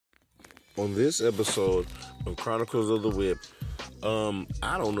On this episode of Chronicles of the Whip,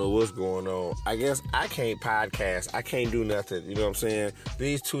 I don't know what's going on. I guess I can't podcast. I can't do nothing. You know what I'm saying?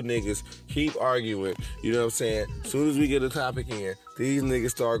 These two niggas keep arguing. You know what I'm saying? As soon as we get a topic in, these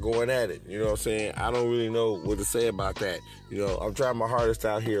niggas start going at it. You know what I'm saying? I don't really know what to say about that. You know, I'm trying my hardest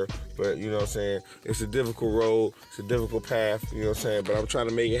out here, but you know what I'm saying? It's a difficult road. It's a difficult path. You know what I'm saying? But I'm trying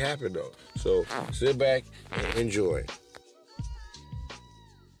to make it happen, though. So sit back and enjoy.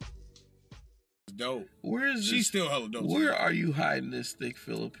 Dope. She's still hella dope. Where are you hiding this thick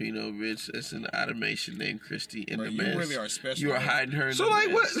Filipino bitch that's in the automation named Christy in the mess? You really are special. You are hiding her in so the like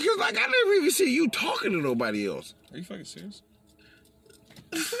mess. what? Because like I never even see you talking to nobody else. Are you fucking serious?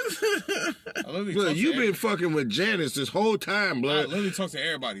 Blood, you've been fucking with Janice this whole time, blood. I literally talk to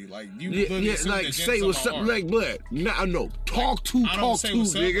everybody. Like you, yeah, like say what's up, like blood. Nah, no, talk to,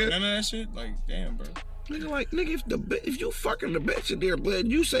 nigga. None of that shit. Like, damn, bro. Nigga, if you fucking the bitch in there, blood,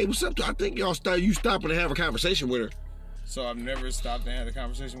 you say what's up to. I think y'all stopping to have a conversation with her. So I've never stopped and had a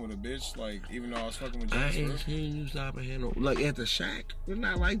conversation with a bitch, like even though I was fucking with Janice. I ain't seen you stop and handle like at the shack. We're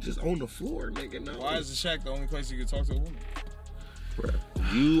not like just on the floor, nigga. No. Why is the shack the only place you can talk to a woman?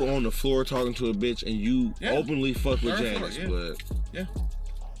 Bruh, you on the floor talking to a bitch and you openly fuck with Janice, blood. Yeah.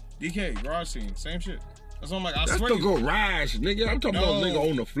 DK, garage scene, same shit. That's what I'm like, That's swear the garage, nigga. I'm talking about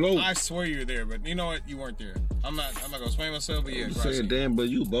nigga on the floor. I swear you're there, but you know what? You weren't there. I'm not gonna explain myself, but yeah, I'm garage saying, scene. damn, but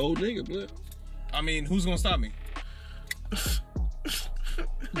you bold nigga, blood. I mean, who's gonna stop me?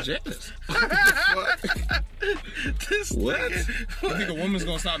 Janice. What? You think a woman's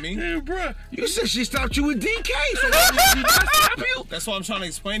gonna stop me? Yeah, bro. You said she stopped you with DK, so why did she not stop you? That's why I'm trying to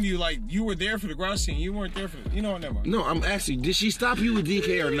explain to you, like, you were there for the garage scene. You weren't there for you know what, never mind. No, I'm asking, did she stop you with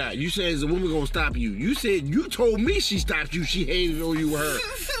DK or not? You said, is a woman gonna stop you? You said, you told me she stopped you, she hated or you were her.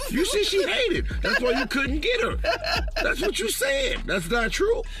 You said she hated. That's why you couldn't get her. That's what you said. That's not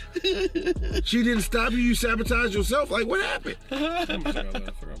true. She didn't stop you, you sabotaged yourself. Like, what happened?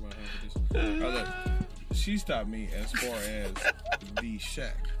 She stopped me as far as the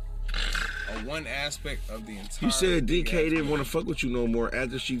shack. One aspect of the entire. You said DK didn't want to fuck with you no more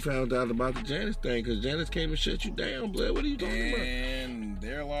after she found out about the Janice thing, because Janice came and shut you down, blood. What are you talking about? And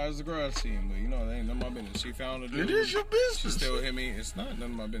there lies the garage scene, but you know, that ain't none of my business. She found a dude. It is your business. She still hit me. It's not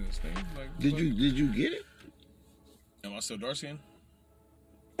none of my business. Thing. Like, Did you get it? Am I still Darcy?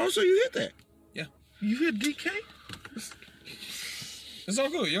 Oh, so you hit that? Yeah. You hit DK? It's all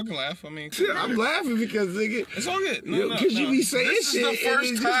good. You can laugh. I mean, I'm laughing because nigga, it's all good. Because you be saying this shit. Is the first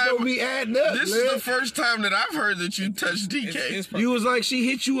and it's time just gonna be adding up. This man. is the first time that I've heard that you touched DK. It's you was like, she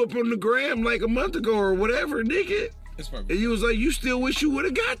hit you up on the gram like a month ago or whatever, nigga. It's perfect. And you was like, you still wish you would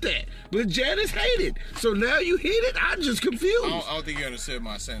have got that. But Janice hated. So now you hit it? I'm just confused. I don't think you understood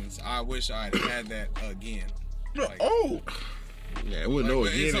my sentence. I wish I had that again. Like, yeah, it wouldn't know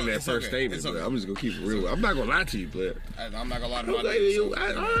again in that first statement, okay. but I'm just gonna keep it real. I'm not gonna lie to you, but I'm not gonna lie to I'm my like, niggas.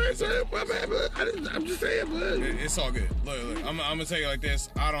 Alright, my bad, but I'm just saying, but it's all good. Look, I'm gonna tell you like this.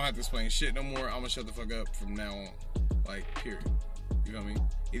 I don't have to explain shit no more. I'm gonna shut the fuck up from now on. Like, period. You know what I mean?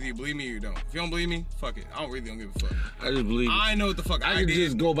 Either you believe me or you don't. If you don't believe me, fuck it. I don't give a fuck. I just believe I know what the fuck I can did.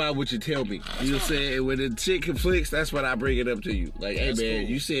 just go by what you tell me. You know what I'm saying? When the shit conflicts, that's when I bring it up to you. Like, hey man,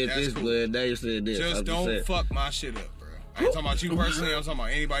 you said this, blood, now you said this. Just don't fuck my shit up, bro. I ain't talking about you personally. I'm talking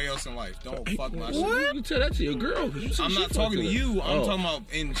about anybody else in life. Don't fuck my shit up. You tell that to your girl. I'm not talking to you. I'm talking about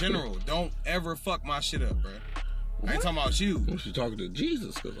in general. Don't ever fuck my shit up, bro. I ain't talking about you. Well, she talking to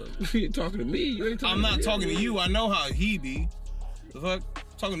Jesus, because you ain't talking to me. You ain't talking I'm not talking to you. I know how he be. The fuck?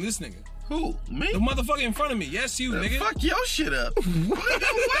 I'm talking to this nigga. Who? Me? The motherfucker in front of me. Yes, you, nigga. Fuck your shit up.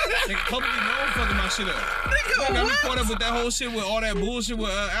 Nigga, publicly known fucking my shit up. Nigga, I got me caught up with that whole shit with all that bullshit with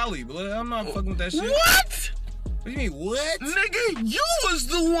Ali, but I'm not fucking with that shit. What? What do you mean, what? Nigga, you was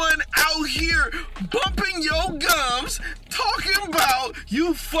the one out here bumping your gums, talking about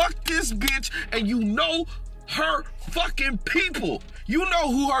you fucked this bitch and you know her fucking people. You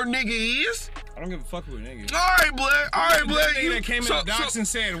know who her nigga is. I don't give a fuck who a nigga. Alright, blood. Alright, blood. You that came in the docks and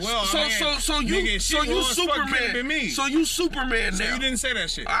said, well, so you Superman. So you Superman now. So you didn't say that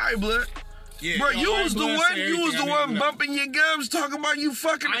shit. Alright, blood. Yeah, bro, you was the one. You was the one know. bumping your gums, talking about you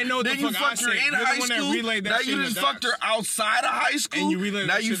fucking. I know. Then you fucked her in high school. Now you just fucked her outside of high school. And you relayed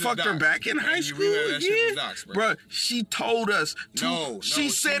now that you shit fucked her back in high school again, bro. She told us. She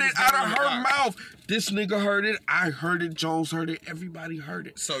said it out of her mouth. This nigga heard it. I heard it. Jones heard it. Everybody heard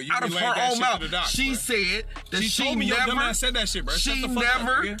it. So you out of her own mouth. She said that she told me never. Your dumb ass said that shit, bro. She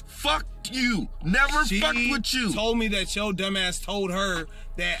never fucked you. Never fucked with you. She told me that your dumbass told her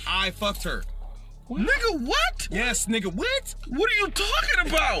that I fucked her. Nigga, what? Yes, nigga, what? What are you talking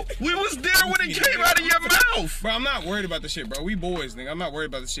about? We was there when it came out of your mouth. Bro, I'm not worried about the shit, bro. We boys, nigga. I'm not worried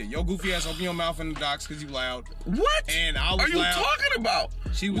about the shit. Yo, goofy ass, open your mouth in the docks because you loud. What? And I was are you loud. talking about?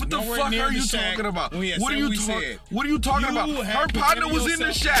 She was what the nowhere fuck near are the you shack talking about? when we had What are said you what we talking? said. What are you talking You about? had Her partner presented was in the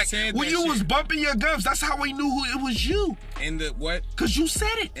yourself shack and said when that you was shit. bumping your gums. That's how we knew who it was you. In the what? Cause you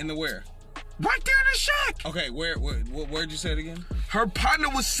said it In the where? right there in the shack. Okay, where'd you say it again? Her partner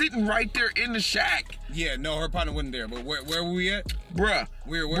was sitting right there in the shack. Yeah, no, her partner wasn't there. But where were we at? Bruh.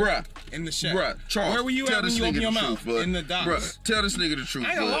 Where? Bruh. In the shack. Bruh. Charles. Where were you tell at when this you nigga opened your the mouth? truth, bud. In the docks. Bruh, tell this nigga the truth,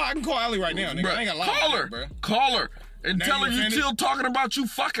 I ain't gonna bud. lie. I can call Allie right now, nigga. Bruh, I ain't gonna lie. call her. Bro. Call her. And Now tell you her you offended? still talking about you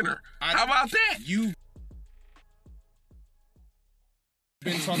fucking her. How about that? You've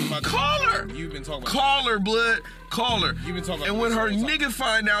been talking about Call her. You've been talking about Call her, blood. Call her. You've been talking about and when this her all the time. nigga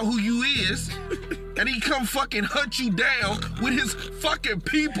find out who you is, and he come fucking hunt you down with his fucking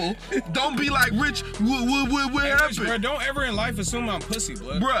people, don't be like, Rich, what Hey, happened? Rich, bro, don't ever in life assume I'm pussy,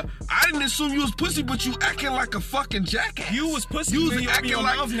 blood. Bruh, I didn't assume you was pussy, but you acting like a fucking jackass. You was pussy. You was when you opened acting your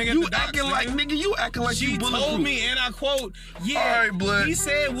like mouth, nigga, you at the docks, acting like nigga. You acting like She you bulletproof. told me, and I quote, yeah, All right, blood. he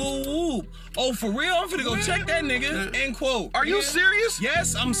said, woo woo. Oh, for real? I'm finna go check that nigga, end quote. Are you nigga. serious?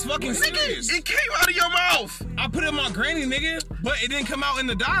 Yes, I'm fucking Nigga, serious. it came out of your mouth. I put it in my granny, nigga, but it didn't come out in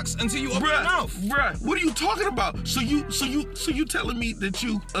the docks until you open your mouth. Bruh, what are you talking about? So you telling me that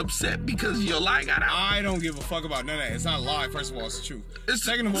you upset because your lie got out? I don't give a fuck about none of that. It's not a lie, first of all, it's the truth. It's-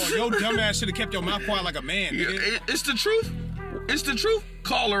 Second of all, your dumb ass should have kept your mouth quiet like a man, Yeah, nigga. it's the truth. It's the truth.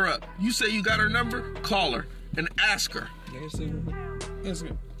 Call her up. You say you got her number? Call her and ask her. Yes,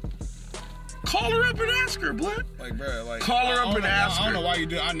 Call her up and ask her, blood. like, bro, like, Call her I up don't and know- ask I don't her. know why you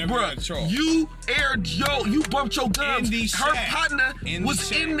do it. I never had a Bruh, troll. you you bumped your gums. In the Her shack. partner In the was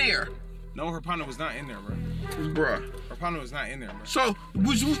shack. in there. No, her partner was not in there, bro. Bruh. Her partner was not in there, bro. So,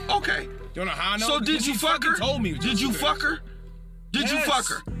 was you, okay. You know how I know? So did Because you she fuck her? fucking told me. Did you fuck her? Did you Yes. fuck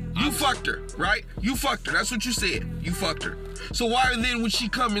her? You fucked her, right? You fucked her. That's what you said. You fucked her. So why then would she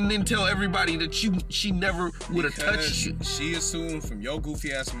come and then tell everybody that she never would have touched you? She assumed from your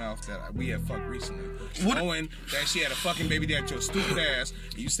goofy ass mouth that we had fucked recently. What- Knowing that she had a fucking baby daddy with your stupid ass,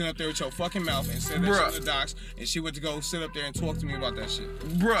 and you sit up there with your fucking mouth and said that Bruh. shit in the docs, and she went to go sit up there and talk to me about that shit.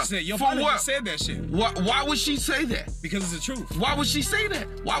 Bruh, She said, your for partner what? just said that shit. Why would she say that? Because it's the truth. Why would she say that?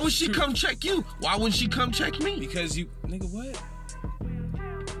 Why would she Truth. come check you? Why wouldn't she come check me? Because you, nigga, what?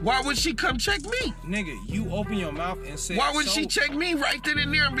 Why would she come check me? Nigga, you open your mouth and say. Why would so, she check me right then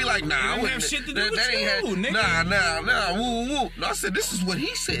and there and be like, nah, I didn't wouldn't have shit to do that- with that ain't you, had- nigga. Nah, woo, woo. No, I said, this is what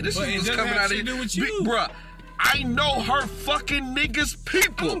he said. This But it is what's doesn't coming have out of shit to do with Big you. Bruh, I know her fucking niggas I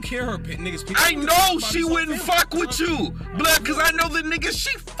people. don't care her niggas. People. I know she wouldn't Fuck fuck with you, blood, cause I know the niggas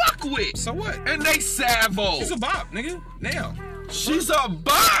she fuck with. So what? And they savo. She's a bop, nigga. Now. She's a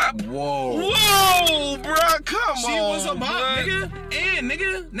bob. Whoa. Whoa, bruh, come She on. was a bop, blood. nigga. And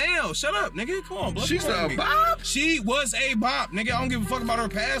nigga, now shut up, nigga. Come on, blood. She's Come on a with me. bop? She was a bop, nigga. I don't give a fuck about her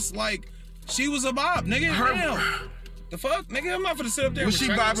past. Like, she was a bop, nigga. Her- Now. The fuck, nigga? I'm not finna sit up there. Was and she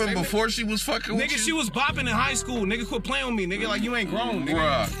retract my bopping statement. before she was fucking with Nigga, you? she was bopping in high school. Nigga, quit playing with me, nigga. Like you ain't grown, nigga.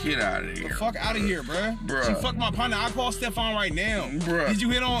 Bruh, get out of The here. fuck out of here, bruh. Bruh. She fucked my partner. I call Stefan right now. Bruh. Did you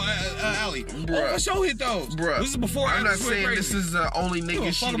hit on Allie? Bruh. Oh, for sure hit those. Bruh, This is before I'm I not saying this is the only give a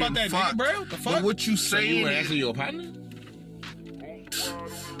nigga she fuck about didn't that fuck. nigga, bro. The fuck? But what you So you saying went is, after your partner?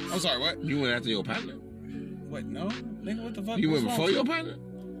 I'm sorry, what? You went after your partner? What? No, nigga, what the fuck? You went What's before wrong your with partner?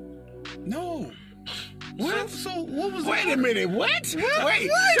 you? No. what? So what was Wait a minute, what? Wait, Wait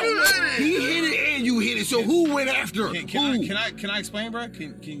a minute. He hit it and you hit it, so who went after? Who? Can I explain, bro?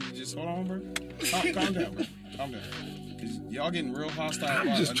 Can you just hold on, bro? Calm down, bro. Calm down. Cause y'all getting real hostile. I'm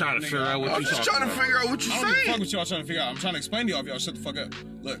about just a trying to nigga. figure out what I'm you just talking trying to about. figure out what you're I don't give a fuck saying. what y'all trying to figure out. I'm trying to explain to y'all if y'all shut the fuck up.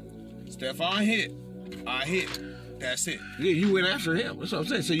 Look, Stefan hit. I hit. That's it. Yeah, you went after him. That's what I'm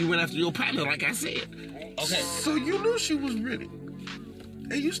saying. So you went after your partner, like I said. Okay. So you knew she was ready,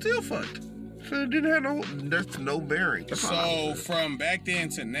 and you still fucked. So it didn't have no. That's no bearing. So from back then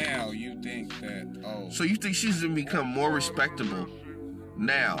to now, you think that? Oh, So you think she's gonna become more respectable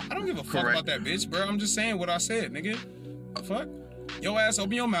now? I don't give a fuck correct? about that bitch, bro. I'm just saying what I said, nigga. The fuck? Your ass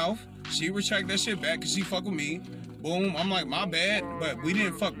open your mouth. She retract that shit back because she fuck with me. Boom. I'm like, my bad, but we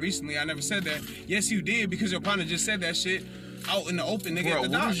didn't fuck recently. I never said that. Yes, you did because your partner just said that shit out in the open, nigga. Bro,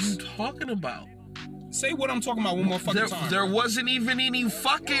 at the what are docks. you talking about? Say what I'm talking about one more fucking time. There bro. wasn't even any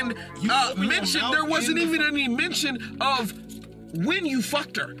fucking You open your mention. mouth There wasn't in the even any mention of when you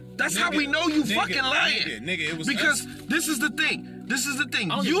fucked her. That's how Nigga, we know you nigga, fucking lying. nigga, it was because us. this is the thing. This is the thing.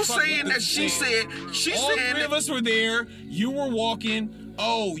 I don't give You a fuck saying what that this she is. said. She All said three of that. us were there. You were walking.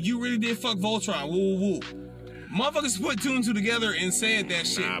 Oh, you really did fuck Voltron. Woo, woo, woo. Motherfuckers put two and two together and said that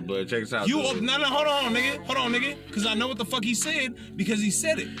shit. Nah, blood, check this out. You dude. no, hold on, nigga. Because I know what the fuck he said because he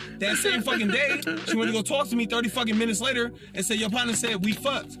said it. That same fucking day, she went to go talk to me 30 fucking minutes later and said, your partner said we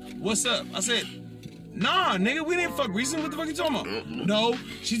fucked. What's up? I said, nah, nigga, we didn't fuck recently. What the fuck you talking about? No,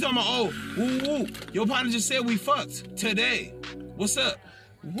 she's talking about, oh, woo. Your partner just said we fucked today. What's up?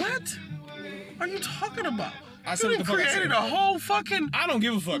 What are you talking about? I said you what the fuck I created said. a whole fucking... I don't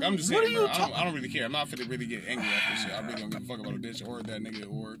give a fuck. I'm just saying, What are you bro. talking- I don't really care. I'm not finna really get angry at this shit. I really don't give a fuck about a bitch or that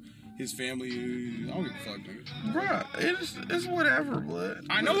nigga or his family. I don't give a fuck, nigga. Bruh, it's whatever, blood.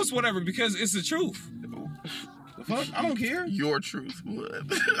 I know it's whatever because it's the truth. The fuck? I don't care. Your truth,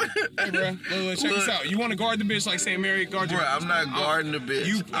 blood. Hey, bro, look, check this out. You want to guard the bitch like St. Mary? Guard your Bruh, bitch. I'm not guarding the bitch.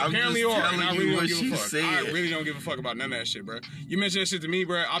 You I'm apparently just are, and I telling really you don't what give she a fuck. said. I really don't give a fuck about none of that shit, bro. You mention that shit to me,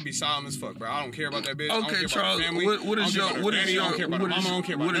 bro, I'll be silent as fuck, bro. I don't care about that bitch. I don't Okay, care Charles, about her family. what is your- I don't what care is about her daddy. I don't care about her what is- mama. I don't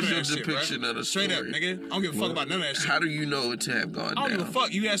care about what none is of your that shit, bro. depiction of the Straight up, story? nigga. I don't give a fuck about none of that shit. How do you know it to have gone I don't down? give a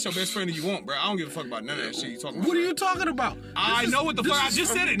fuck. You ask your best friend if you want, bro. I don't give a fuck about none of that shit you talking about. What are bro. you talking about? I know what the this fuck. I is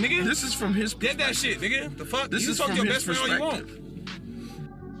just from- said it, nigga. This is from his Get that perspective. shit, nigga. The fuck? This You is talk from to your his best friend all you want. perspective.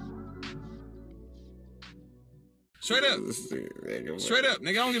 Straight up. Straight up, nigga.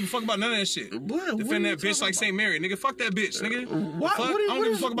 I don't give a fuck about none of that shit. What? Defend What are that you bitch like talking St. Mary, nigga. Fuck that bitch, nigga. What? Fuck? What I don't what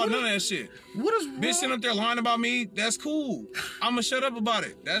give a is- fuck about what none of is- that shit. What is Bitch sitting up there lying about me, that's cool. I'ma shut up about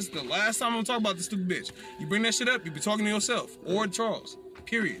it. That's the last time I'm gonna talk about this stupid bitch. You bring that shit up, you be talking to yourself or Charles.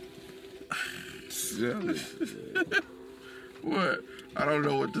 Period. What? I don't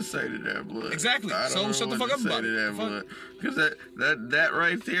know what to say to that, blood. Exactly. I don't So know shut the what fuck to up say about to it. that, The fuck? blood. Because that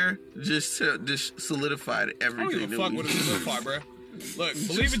right there just solidified I don't everything. give a that fuck we what it's just- solidify, bruh. Look,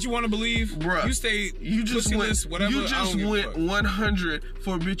 believe what you want to believe. Bruh, You stay You just pussyless, went. whatever. You I just don't give a went fuck. 100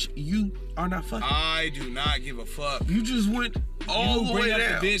 for a bitch. You are not fucking. I do not give a fuck. You just went all You the bring way up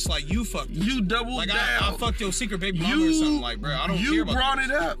down. the bitch like you fucked. You doubled Like down. I fucked your secret baby mama or something, like, bro. I don't care You about brought that.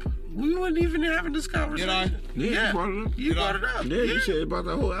 it up. We weren't even having this conversation. Did I? Yeah, you brought it up. You Did brought I? it up. Yeah, you said about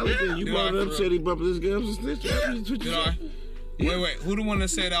the whole alley Yeah. thing. You Did brought I, it up, for said he bumped his gums and snitched. Yeah. That's what you Did said. I? Wait. Who the one that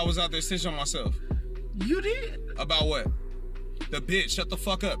said I was out there snitching on myself? You did. About what? The bitch. Shut the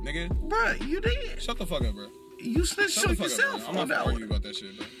fuck up, nigga. Bruh, you did. Shut the fuck up, bro. You snitched Shut the on fuck up, yourself bro. I'm on not that arguing one. about that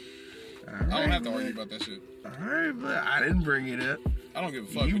shit, bro. All I don't right, have to man. argue about that shit. Alright, but I didn't bring it up. I don't give a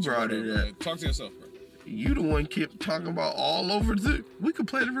fuck. You what brought brought it up, up. bro. Talk to yourself, bro. You the one kept talking about all over the. We could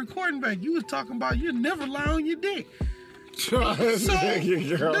play the recording back. You was talking about you never lie on your dick. So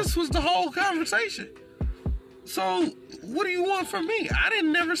this was the whole conversation. So what do you want from me? I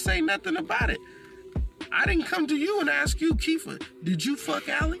didn't never say nothing about it. I didn't come to you and ask you, Kiefer, did you fuck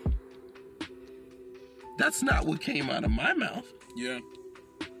Allie? That's not what came out of my mouth. Yeah.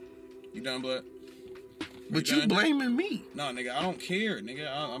 You done, blood? But You you done? blaming me. No, nigga, I don't care, nigga.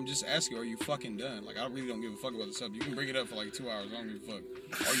 I'm just asking, are you fucking done? Like, I really don't give a fuck about the subject. You can bring it up for like 2 hours. I don't give a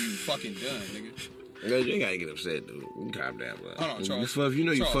fuck. Are you fucking done, nigga? Yeah, you ain't gotta get upset, dude. You can calm down, bro. Hold on, Charles. If you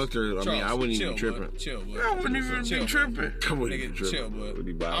know you Charles, fucked her, I mean, Charles, I wouldn't chill, even be tripping. blood. Chill, blood. I wouldn't even Chill, be tripping. I wouldn't even Nigga, be tripping. chill, blood. Would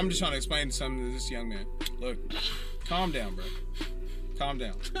be bothering I'm just me. trying to explain something to this young man. Look, calm down, bro. Calm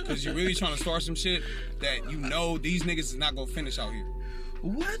down. Because you're really trying to start some shit that you know these niggas is not going to finish out here.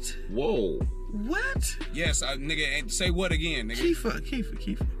 What? Whoa. What? Yes, nigga, and say what again, nigga?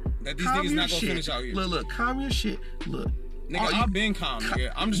 Kiefer. That these Calm niggas your not going to shit. finish out here. Look, calm your shit. Look. Nigga, I've been calm,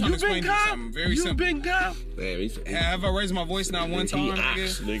 nigga. I'm just trying to explain to you something very you simple. been calm? Damn, he's Have I raised my voice not one time,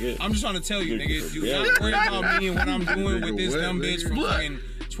 ox, nigga. I'm just trying to tell you, nigga. You Yeah. not worry about me and what I'm doing with this Nigga, dumb what, bitch nigga? from What? fucking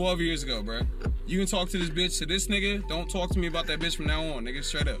 12 years ago, bro. You can talk to this bitch, to this nigga. Don't talk to me about that bitch from now on, nigga.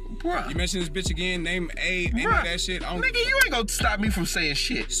 Straight up. Bruh. You mention this bitch again, name any of Bruh, that shit. I don't nigga, you ain't gonna stop me from saying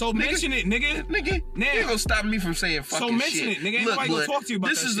shit. So mention it, nigga. Nigga, Now. you ain't gonna stop me from saying fucking mention shit. it, nigga. Ain't Look, nobody gonna look, talk to you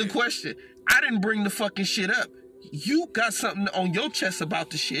about this that is shit. the question. I didn't bring the fucking shit up. You got something on your chest about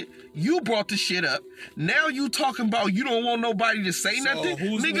the shit. You brought the shit up. Now you talking about you don't want nobody to say So nothing.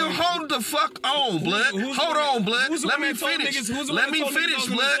 who's the Nigga, one- hold the fuck on, blood. who's the Hold one- on, blood. who's the Let one me that told finish. niggas- who's the one Let that me told niggas finish, I was in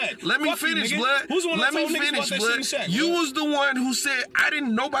the blood. shack? Let me Fuck you, finish, nigga. blood. Who's the one that Let me told niggas finish, about that shit in blood. the shack, You blood? was the one who said I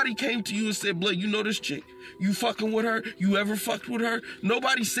didn't. Nobody came to you and said, blood, you know this chick? You fucking with her? You ever fucked with her?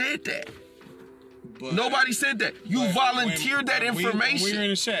 Nobody said that. But- Nobody said that. You but volunteered that when we were information. in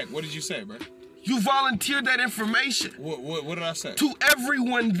the shack, what did you say, bro? You volunteered that information What did I say? to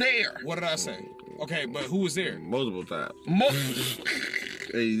everyone there. What did I say? Okay, but who was there? Multiple times.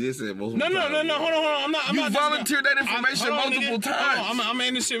 Hey, this is multiple No, times. hold on. I'm You not volunteered that disagreeing. information Hold on, multiple nigga. times. Hold on, I'm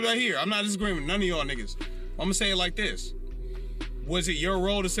in this shit right here. I'm not disagreeing with none of y'all niggas. I'm gonna say it like this. Was it your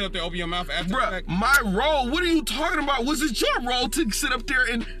role to sit up there, open your mouth after the Bruh, fact? my role? What are you talking about? Was it your role to sit up there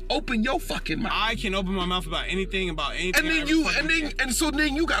and open your fucking mouth? I can open my mouth about anything. And I then ever you, fucking did. and so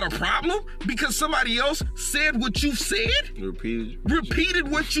then you got a problem because somebody else said what you said? Repeated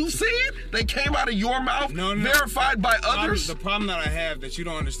what you said? They came out of your mouth, No. verified by others? The problem that I have that you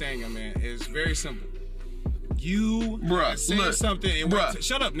don't understand, young man, is very simple. You had said something and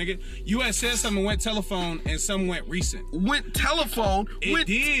shut up, nigga. You had said something, went telephone, and some went recent. Went telephone. It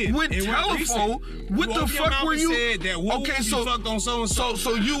did. Went It went telephone. recent. What You the opened your fuck mouth were and you? said that, whoa, Okay, you so fucked on so-and-so.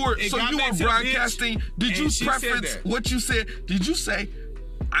 So you were It got back to the broadcasting. bitch, Did you and she said preference that. what you said? Did you say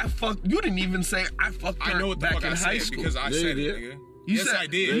I fucked? You didn't even say I fucked her I know what the back fuck in I high said school. because I Yeah, said you it, did. nigga. You Yes, said- I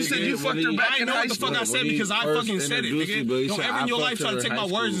did. you said you fucked her back I in know high what the fuck I school. said because I fucking said it, nigga. Don't ever in your life try to take my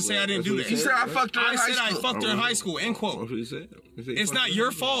words and say I didn't do that. He said I fucked her in I high said I school. fucked her in high school, end That's quote. what he said. It's not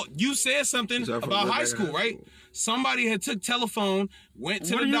your fault. You said something So I fucked about her high back in school, high right? school. Somebody had took telephone, went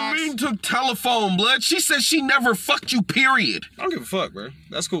to What the do you docs. mean took telephone, blood? She said she never fucked you, period. I don't give a fuck, bro.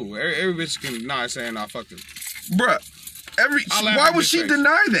 That's cool. Every bitch can deny saying I fucked her. Bruh, I laugh why at would this she face.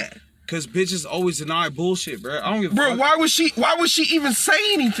 deny that? Cause bitches always deny bullshit, bro. I don't give a Bro, fuck. why would she even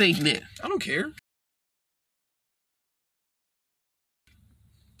say anything then? I don't care.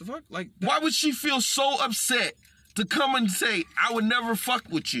 The fuck? Like, Why would she feel so upset to come and say, I would never fuck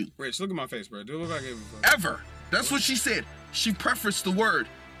with you? Rich, look at my face, bro. Do it look like I gave a fuck? Ever. That's what she said. She prefaced the word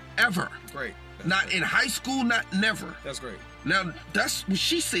ever. Great. Not in high school, not never. That's great. Now, that's what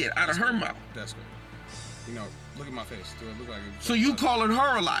she said out of her mouth. That's great. You know, look at my face. Do it look like I gave a So fuck? you calling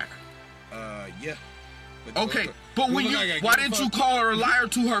her a liar? Yeah. But do it Okay, look- but do it when look you, like I gave why a didn't you fuck? call her a liar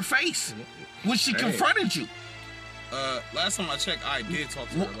to her face when she confronted you? Last time I checked, I did talk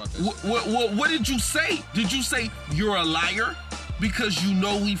to her about this. What did you say? Did you say you're a liar because you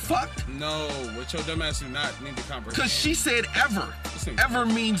know we fucked? No, what your dumb ass do not need to comprehend. Because she said ever. Listen, Ever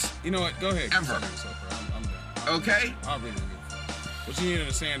means You know what? Go ahead. Ever. Keep yourself, bro. I'm done. Okay. I really don't give a fuck. What you need to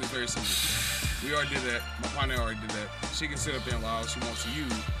understand is very simple. We already did that. My partner already did that. She can sit up there and lie all she wants to you.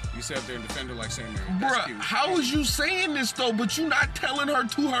 You sit up there and defend her like St. Mary. That's Bruh, cute. how is you saying this though, but you not telling her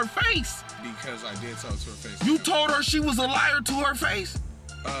to her face? Because I did talk to her face. You told her she was a liar to her face?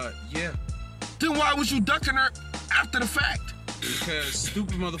 Yeah. Then why was you ducking her after the fact? Because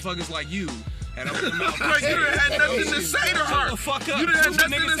stupid motherfuckers like you had opened their mouth. Like, you done had nothing to say to her. Shut the fuck up. You done had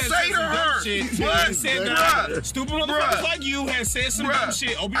Stupid nothing niggas to had say said to some dumb her. shit. What? They said Bruh. that. Stupid motherfuckers Bruh. like you had said some dumb Bruh,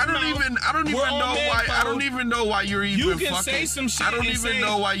 shit. Open I your don't mouth. even We're know on man why. I phone. don't even know why you're even You can fucking. say some shit. I don't and even say,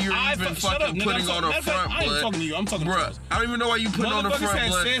 know why you're I even shut up, fucking nigga. putting on a Matter of fact, front, I ain't blood. talking to you. I'm talking to Bruh, us. I don't even know why you putting on a Motherfuckers front, had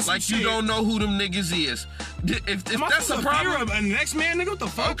blood. said some Like you shit. don't know who them niggas is. If Am I that's a supposed to fear problem, of a next man, nigga? What the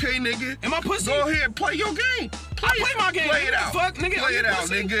fuck? okay, nigga. Am I pussy? Go ahead, play your game. I play my game. Play it What the out. fuck, nigga? Play Are it you out,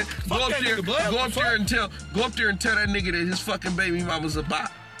 pussy? nigga. Fuck Go up that there. nigga, blood. Go up Fuck. there and tell. Go up there and tell that nigga that his fucking baby mama's a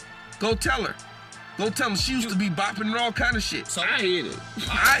bop. Go tell her. Go tell her she used to be bopping and all kind of shit. So I hit it.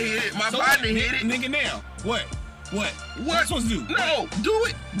 I hit it. My So partner what, hit it. Nigga, now. What? What? What? you supposed to do? No, do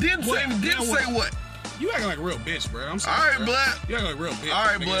it. Didn't What? say. Now Didn't what? say what. You acting like a real bitch, bro. I'm sorry. All right, bro. blood. You acting like a real bitch. All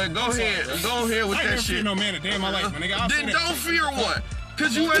right, nigga. blood. Go I'm sorry, ahead. bro. Go ahead with I ain't that never feared shit. no man a day in my life, my nigga. I'll say Then that don't shit. fear one.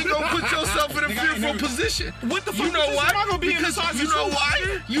 Cause you ain't gonna put yourself in a Nigga, I ain't fearful never- position. What the fuck You know position why? am I gonna be in Because besides you the know truth, why?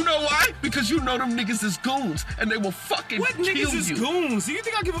 nigga? You know why? Because you know them niggas is goons and they will fucking What kill niggas is you. goons? Do you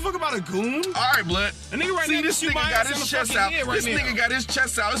think I give a fuck about a goon? All right, blood. A nigga right See, now this can shoot nigga my got ass in his the chest fucking out. head right This now. nigga got his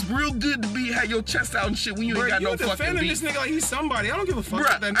chest out. It's real good to be have your chest out and shit when you Bro, ain't got you no fucking defending beat. this nigga like he's somebody. I don't give a fuck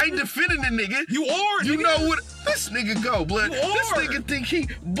about that Bruh, I ain't nigga. defending the nigga. You are, You nigga. know what? This nigga go, blood. You This are. nigga think he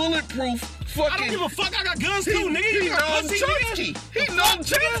bulletproof fucking. I don't give a fuck. I got guns too, nigga. He You got know pussy, Chomsky. nigga. He know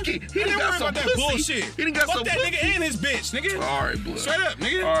Chomsky. He I done ain't got worried some about that pussy. bullshit. He done got Fuck some that pussy. nigga and his bitch, nigga. All right, blood. Straight up,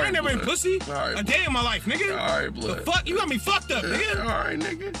 nigga. All I right, ain't never been blood. pussy All right, a day in my life, nigga. All right, blood. The fuck? You got me fucked up, nigga. All right,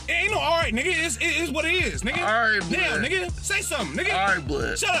 nigga. It ain't no alright, nigga. It is what it is, nigga. All right, Now, blood. nigga, say something, nigga. All right,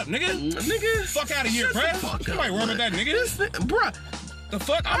 blood. Shut up, nigga. Nigga. Fuck out of here, Shut the bruh. fuck You up, ain't worried about that, blood. nigga. This nigga- Bruh. The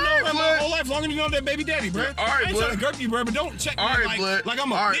fuck? I've All known right, him my blood. whole life longer than you know that baby daddy, bro. All right, I ain't trying to blood. gurk you, bro, but don't check me All right, like, blood. like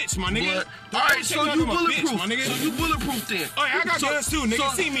I'm a All right, bitch, my nigga. blood. Don't All right, check so me like you I'm a bulletproof. bitch, my nigga. So you bulletproof then. All right, I got guns too,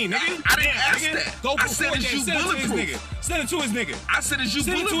 nigga. See me, nigga. I didn't Yeah, ask nigga. that. Go I said, record is that. you Send it to his bulletproof? nigga. Send it to his nigga. I said, is you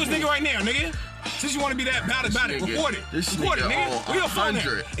Send it to bulletproof? his nigga right now, nigga. Since you want to be that bad about it, This nigga- record it. this Record it, nigga nigga. on Where your phone at?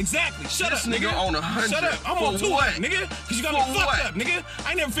 100. Exactly. Shut This up, nigga nigga. on 100. Shut up. I'm For on 200, what? nigga. Cause you got For me fucked what? up, nigga. I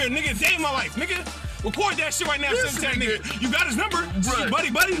ain't never feared a nigga a day in my life, nigga. Record that shit right now. This Send it to that nigga- nigga. You got his number? Bruh. Buddy.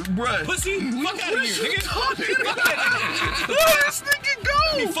 Bruh. Pussy. Fuck out What of is here, you nigga. talking Fuck about? that nigga. This nigga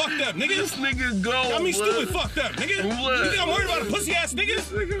Got me fucked up, nigga. This nigga go. Got me blood. stupid fucked up, nigga. Blood. You think I'm worried about a pussy ass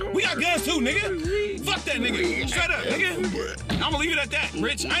nigga? We got guns too, nigga. Fuck that nigga. Straight up, nigga. I'm gonna leave it at that,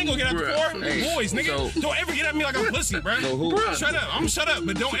 Rich. I ain't gonna get at the floor. Hey, Boys, nigga. Don't ever get at me like I'm a pussy, bro. Shut up. I'm shut up,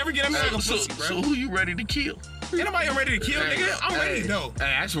 but don't ever get at me like I'm a pussy, bro. So who you ready to kill? Ain't nobody ready to kill, nigga. I'm ready though.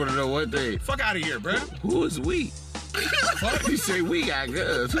 Hey, I just want to know one thing. Fuck out of here, bro. Who is we? You say we got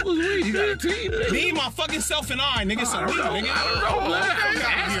guns. Who is we? You got a team? Nigga. Me, my fucking self, and I, nigga. So we, nigga. I don't know, blood. Fuck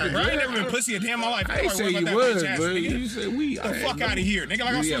out of here, bro. I ain't never been pussy a day in my life. I ain't say you was, but you said we. The fuck out of here, nigga.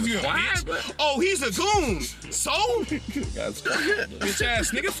 Like I'm supposed to be a bitch. Oh, he's a goon. So? Bitch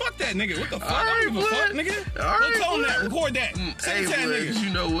ass nigga. Fuck that nigga. What the fuck? I don't give a fuck, nigga. Go tell him that. Record that. Send it to that nigga. You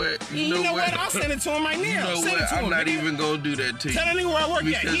know what? You know what? I'll send it to him right now. You know Send it what? to him, I'm not nigga. even gonna do that to you. Tell that nigga where I work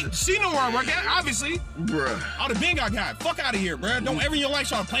at. She know where I work at, obviously. Bruh. All the bang I got. Fuck out of here, bro. Don't ever in your life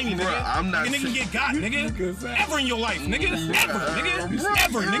try to play me, nigga. Bruh, I'm not nigga saying- get got, nigga. Ever in your life, nigga. Ever, nigga.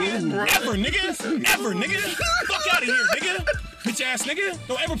 Ever, nigga. Ever, nigga. Ever, nigga. Fuck out of here, nigga. Bitch ass nigga.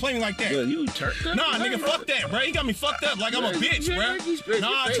 Don't ever play me like that. You turned up. Nah, nigga, fuck that, bro. You got me fucked up like I'm a bitch, bro.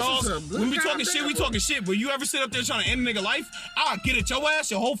 Nah, Charles, when we talking shit, we talking shit. But you ever sit up there trying to end a nigga life, I'll get at your ass,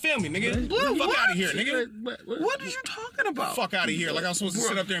 your whole family, nigga. Fuck out of here, nigga. What are you talking about? Fuck out of here. Like I'm supposed to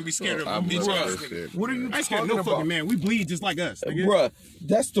sit up there and be scared of a bitch ass nigga. What are you I ain't scared of no fucking man. We bleed just like us, nigga. Bruh,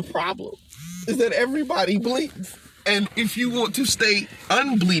 that's the problem. Is that everybody bleeds. And if you want to stay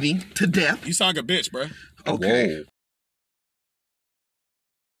unbleeding to death, You sound like a bitch, bro. okay.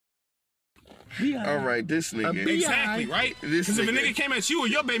 All right, this nigga. Exactly, right? This Because if a nigga- nigga came at you or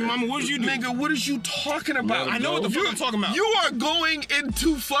your baby mama, what would you do? Nigga, what is you talking about? I know what the fuck I'm talking about. You are going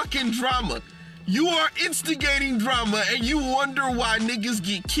into fucking drama. You are instigating drama and you wonder why niggas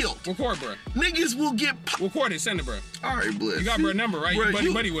get killed. Record, bro. Niggas will get Record it. Send it, bro. All right, blood. You got bro number, right?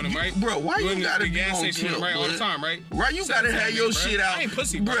 You buddy with him, right? Bro, why You you in the gotta be gas on station with him, tilt, right? All the blood? time, right? Why you Send gotta it to have me, your bro. shit out? I ain't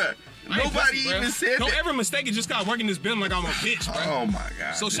pussy, bro. Bruh, I ain't nobody pussy, bro. even said Don't that. ever mistake it just cause I work in this building like I'm a bitch, bro. Oh my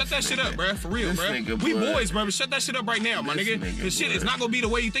god. So shut that shit up, bro. For real, This bro. nigga, We bruh. boys, bro. But shut that shit up right now, my This nigga. nigga, This shit is bruh. not gonna be the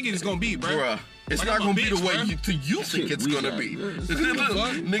way you think it's gonna be, bro. Bruh, it's Like, not I'm a gonna be the bitch, way bruh. you think it's gonna be.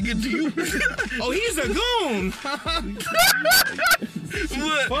 fuck? Nigga, do you? Oh, he's a goon.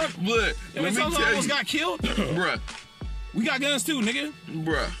 Look, Every let me time I tell almost you, got killed, bruh, we got guns too, nigga.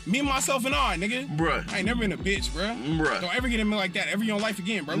 bruh, Me, myself, and I, nigga. bruh. I ain't never been a bitch, bruh. Bruh. Don't ever get in me like that ever in your life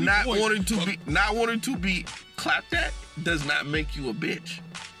again, bro. We Not boys. wanting to be clapped at does not make you a bitch.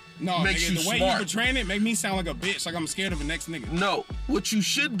 No, makes nigga, you the way smart. you portraying it make me sound like a bitch, like I'm scared of the next nigga. No, what you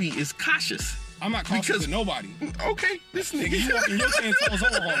should be is cautious. I'm not cautious Because- to nobody. Okay, this Nigga, nigga. you walking your 10 toes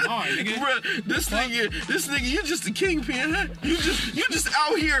over on mine, nigga. Bruh, this nigga, you just a kingpin, huh? You just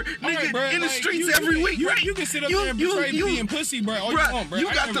out here, nigga, All right, bruh, in the like, streets you- every week, you, right? You can sit up there and betray being pussy, bro. All you want, bro. You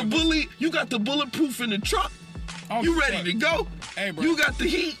I got ain't the never- you got the bulletproof in the truck. I don't You give a ready fuck. to go? Hey, bro. You got the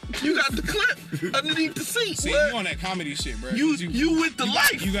heat. You got the clip underneath the seat. See, what? you on that comedy shit, bro. You with the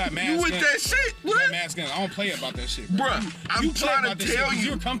life. You got mask You with gun. that shit. You got What? mask gun. I don't play about that shit, bro. Bruh, I'm you play trying about to this shit tell 'cause you.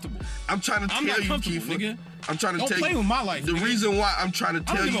 You're comfortable. I'm trying to I'm tell not you, comfortable, Kiefer. nigga. I'm trying to Don't tell play you. with my life, The nigga. reason why I'm trying to I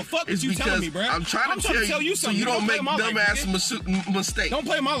tell don't give you a fuck what is you because telling me, bro. I'm trying to tell you so something. you Don't don't play make my life, dumbass mistakes. Don't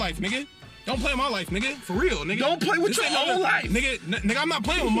play my life, nigga. Don't play my life, nigga. For real, nigga. Don't play with This your ain't no- own life. Nigga, I'm not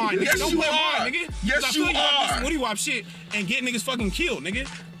playing with mine, nigga. Yes, Don't you play with are. mine, nigga. Yes, 'Cause I feel you like y'all do some are. Woody Wop shit and get niggas fucking killed, nigga.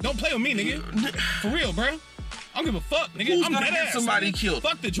 Don't play with me, nigga. For real, bro. I don't give a fuck, nigga. Who's I'm gonna dead get ass, somebody nigga. killed?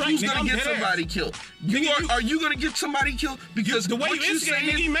 Fuck the drink, Who's nigga. gonna I'm get dead somebody ass. killed? Nigga, Are you gonna get somebody killed? Because The way what you you instigate, saying,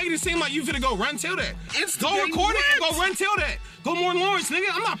 nigga, you made it seem like you finna go run tell that. Go Instigate record it and what? go run tell that. Go more than Lawrence, nigga.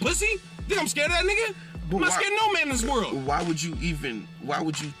 I'm not pussy. Think I'm scared of that nigga? But I'm not why- scared of no man in this world. Why would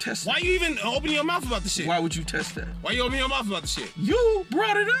you test Why that? you even open your mouth about the shit? Why would you test that? Why you open your mouth about the shit? You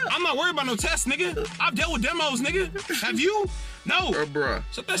brought it up. I'm not worried about no tests, nigga. I've dealt with demos, nigga. Have you? No. Bruh.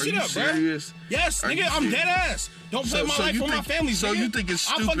 Shut that Are shit you up, serious? bro. Yes, Are nigga, you I'm serious? dead ass. Don't play my life for my family, So nigga. you think it's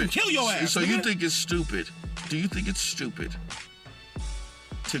stupid? I'll fucking kill your ass, So nigga. you think it's stupid? Do you think it's stupid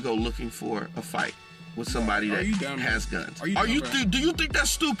to go looking for a fight with somebody Are that you dumb, has bro? guns? Are you dumb, bro? Do you think that's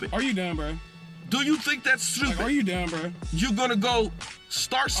stupid? Are you done, bro? Do you think that's stupid? Like, are you done, bro? You're gonna go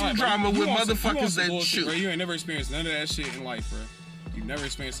start some All right, bro, drama you with want some- you want motherfuckers some that bullshit, shoot. Bro. You ain't never experienced none of that shit in life, bro. You never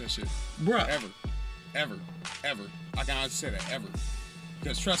experienced that shit. Bruh. Ever. I can honestly say that, ever.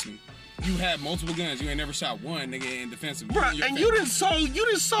 Because trust me, you had multiple guns. You ain't never shot one, nigga, in defense of you. Bruh, and you didn't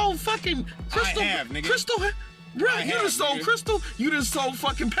sold fucking Crystal. I have, nigga. Crystal, bruh, I you have, done sold nigga. Crystal. You done sold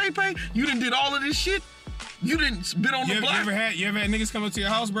fucking Pepe. You done did all of this shit. You didn't been on You the ever, block. you ever had niggas come up to your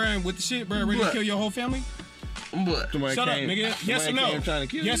house, bro, and with the shit, bro, ready to Bruh. kill your whole family? What? Somebody Shut up, came- nigga. Yes or somebody no? came trying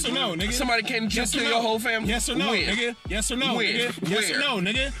to kill Yes you. or no, nigga? Somebody came to Yes or kill no? your whole family? Yes or no, When? nigga? Yes or no, When? nigga? Yes or Where?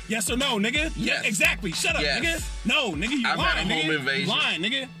 no, nigga? Yes or no, nigga? Yes. Exactly. Shut up, Yes. nigga. No, nigga, you I've lying, had a nigga. home invasion. You lying,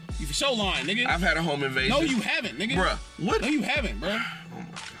 nigga. You for sure lying, nigga. I've had a home invasion. No, you haven't, nigga. Bruh, what? No, you haven't, bruh. Oh my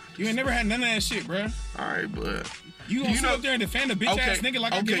God. You ain't never had none of that shit, bruh. All right, but You gonna You sit know- up there and defend a bitch ass Okay, nigga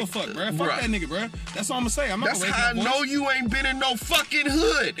like I give okay, a fuck, bruh. Fuck bruh. that nigga, bruh. That's all I'm gonna say. I'm not that's gonna raise how I my voice. know you ain't been in no fucking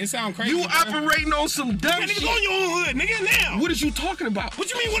hood. It sound crazy, You bruh. operating on some dumb You can't shit. even go in your own hood, nigga, now. What is you talking about? What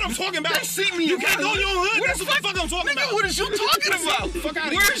you mean what I'm talking about? They see me You in can't my go in your own hood. Where That's the what the fuck I'm talking Nigga, about. what is you talking about? Fuck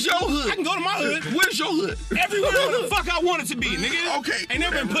outta Where's here. your hood? I can go to my hood. Where's your hood? Everywhere the fuck I want it to be, nigga. Okay. Ain't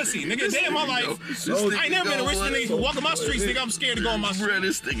never been pussy, nigga. Day in my life. I ain't never been a rich nigga who walking my streets, nigga. I'm scared to go on my street. Bruh,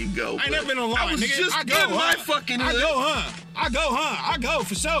 this nigga go. I ain't never been on I line, was nigga. just I go, in my huh? fucking I hood. go, huh? I go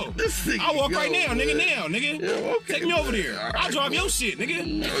for sure. This nigga I walk go, right now, nigga. man. Now, nigga. Yeah, okay, Take me over man. there. All I'll right, drive bro. your shit, nigga.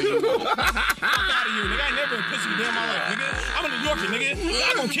 No, Fuck out of here, nigga. I ain't never been pussy a day in my life, nigga. I'm a New Yorker, nigga.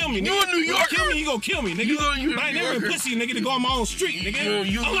 Y'all gonna kill me, nigga. You a New You Yorker? kill me, you gonna kill me, nigga. You a But I ain't never been Yorker? pussy, nigga, to go on my own street, nigga.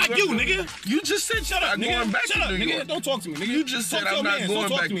 You I'm like you, nigga. You just said Shut up, I'm nigga. going back Shut up, to New nigga. York. Don't talk to me, nigga. You just talk said to your I'm not mans. going Don't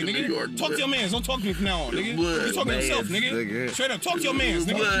talk back to me, to nigga. New York, Talk to your blood. mans. Don't talk to me from now on, nigga. Blood, You talking to yourself, mans, nigga. nigga. Straight up, talk to your mans,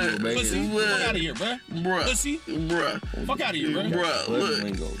 Blood, nigga. Pussy. blood. Fuck out of here, bruh. Bruh. Pussy. Bruh. Fuck out of here, bruh. Bruh,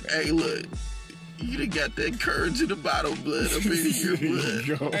 look. Hey, look. You done got that courage in the bottle, blood, up in here,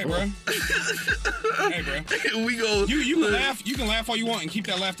 blood. Hey, bro. Hey, bro. We go. You can look, laugh. You can laugh all you want and keep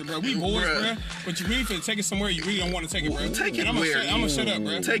that laughter, bro. We boys, Bruh. bro. But you really finna take it somewhere you really don't want to take it, bro. Take it and where? I'm gonna shut up,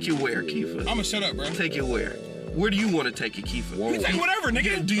 bro. Take it where, Kiefer? I'm gonna shut up, bro. Take it where? Where do you want to take it, Kiefer? You take whatever,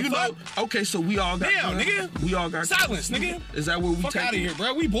 nigga. Do you The know? fuck? Okay, so we all got. Yeah, guns? nigga. We all got. Silence, guns? nigga. Is that where we Fuck take out of it? here,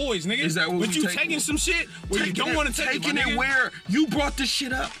 bro. We boys, nigga. Is that what but we you taking? taking some shit where you Taking don't it- want to take taking it, my it nigga. where you brought this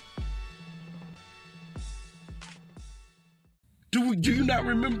shit up. Do you not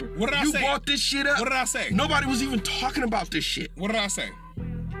remember? What did I you say? brought this shit up. What did I say? Nobody was even talking about this shit, What did I say?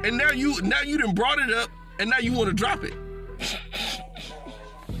 and now you done brought it up, and now you want to drop it.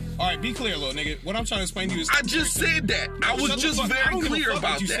 All right, be clear, little nigga. What I'm trying to explain to you is I just said that. I was Shut the just fuck- I very don't give a clear fuck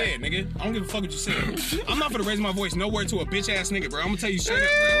about what you that. said, nigga. I don't give a fuck what you said. I'm not gonna raise my voice nowhere to a bitch ass nigga, bro. I'm gonna tell you straight up,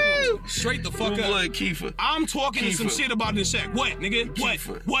 bro. Straight the fuck up. Blood, Kiefer. I'm talking some Kiefer. shit about this shack. What, nigga? What?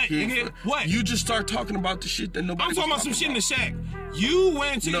 Kiefer, What, Kiefer. nigga? What? You just start talking about the shit that nobody. I'm talking about some shit in the shack. You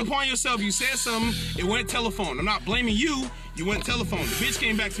went and took it No. upon yourself. You said something. It went telephone. I'm not blaming you. You went telephone. The bitch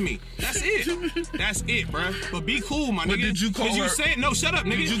came back to me. That's it. That's it, bruh. But be cool, my But nigga. did you call 'Cause you her- saying no? Shut up,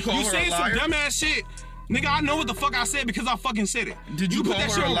 nigga. Did you call her a saying some liar? dumbass shit. Nigga, I know what the fuck I said because I fucking said it. Did you put call that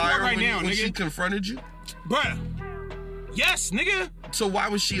shit her a on record liar right when, now, when nigga? she confronted you? Bruh. Yes, nigga. So why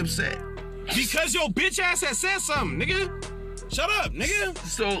was she upset? Because your bitch ass had said something, nigga. Shut up, nigga.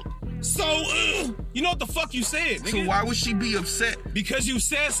 So, you know what the fuck you said, nigga? So why would she be upset? Because you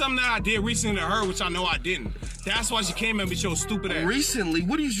said something that I did recently to her, which I know I didn't. That's why she came in with your stupid ass. Recently?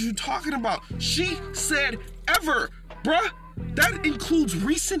 What are you talking about? She said ever, bruh. That includes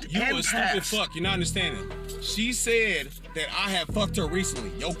recent You and a stupid past. fuck. You're not understanding. She said that I had fucked her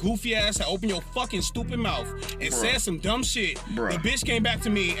recently. Your goofy ass had opened your fucking stupid mouth and said some dumb shit. Bruh. The bitch came back to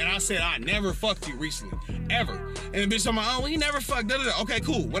me and I said I never fucked you recently. Ever. And the bitch told me, oh, well, you never fucked. Da, da, da. Okay,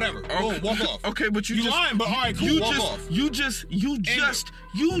 cool. Whatever. Boom, walk off. Okay, but you just lying, but all right, cool. You walk just, off. you just.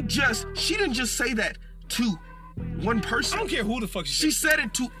 She didn't just say that to one person. I don't care who the fuck She said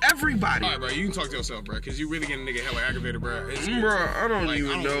it to everybody. All right, bro, you can talk to yourself, bro, because you really getting a nigga hella aggravated, bro. Bruh, I don't Like,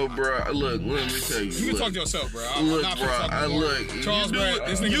 even I know, don't- bruh. Look, let me tell you. You can look. talk to yourself, bro. I'm Look, not bro, finna talk I no more. look. Charles, you bro, do,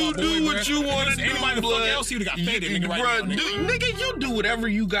 this nigga you my boy, do what bro. you want to do. Anybody the fuck blood. else, you'd have got faded, nigga, right Bruh, now, nigga. nigga, you do whatever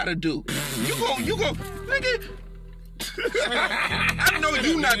you gotta do. You go, nigga. I know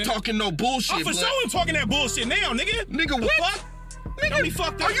you not talking no bullshit. I'm for blood. sure talking that bullshit now, nigga. Nigga, The what? fuck? Don't be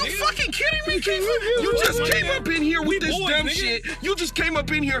fucked up, Are you nigga. fucking kidding me, Kiefer? You just boys, came nigga. up in here We with this boys, dumb nigga. shit. You just came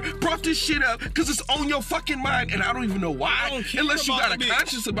up in here, brought this shit up because it's on your fucking mind, and I don't even know I why. don't care Unless you about got a the bitch.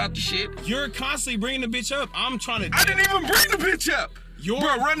 conscience about the shit. You're constantly bringing the bitch up. I'm trying to. I didn't even bring the bitch up. You're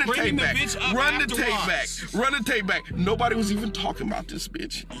Bro, run the bringing tape the back. bitch up Run the tape back. afterwards. Run the tape back. Nobody was even talking about this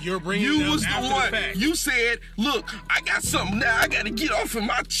bitch. You're bringing You it up was the after the one. fact. You said, "Look, I got something now. I got to get off of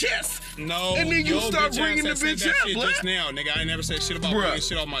my chest." No, And then you your start bitch bringing ass the had said bitch that up, shit blood. just now, nigga. I ain't never said shit about Bruh. bringing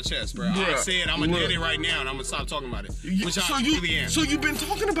shit off my chest, bro. I Bruh. said I'm gonna Look. get it right now, and I'm gonna stop talking about it, which so I you, really am. so you've been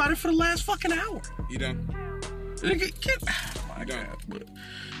talking about it for the last fucking hour. You done? Nigga, get. You done?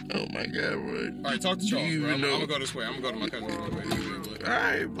 Oh my god, bro. All right, talk to Charles, You bro. I'm know- gonna go this way. I'm gonna go to my cousin's real quick. You good, bud? All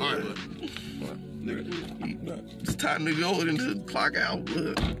right, bro. All right, bud. It's time to go into the clock out,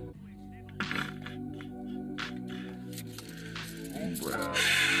 bro.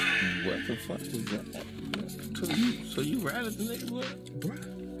 What the fuck was that? So you ratted the nigga, what?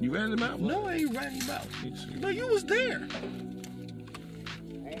 Bruh. You ratted him out? No, I ain't ratting him out. No, you was there.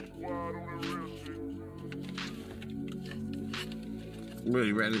 Bro,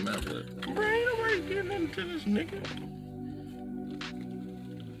 you ratted him out, bro. Bro, ain't nobody getting nothing to this nigga.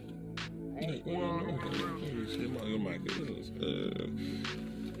 Like, well, no, my goodness.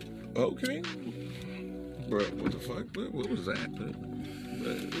 Okay. Bro, what the fuck, bro? What was that, bro?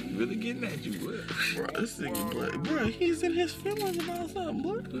 Really getting at you, bro. Bro, this nigga, bro, he's in his feelings about something,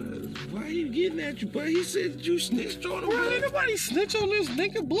 bro. Why he getting at you, bro? He said that you snitched on him, Bro, bro. ain't nobody snitch on this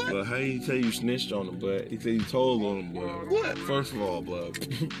nigga, blood. But how he tell you snitched on him, bud? He said you told on him, bud. What? First of all, bud,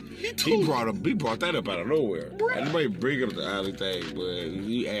 He he brought that up out of nowhere. Bruh. Anybody bring up the alley thing, but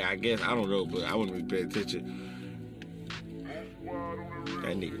hey, I guess I don't know, but I wouldn't be paying attention.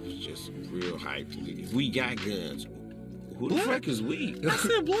 That nigga was just real hyped. If we got guns, who the Blood? fuck is we? I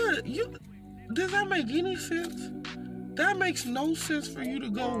said, blood, does that make any sense? That makes no sense for you to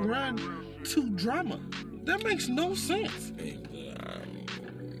go run to drama. That makes no sense. Hey,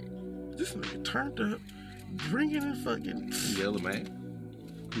 This nigga turned up, drinking and fucking. yellow man.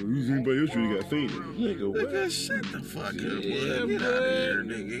 Who's anybody else really got seen? Nigga, what? Nigga, shut the fuck up, Yeah, blood. Get out of blood. here,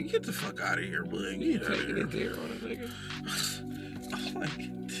 nigga. Get the fuck out of here, blood. You Get out of taking here. it there on it, nigga. I'm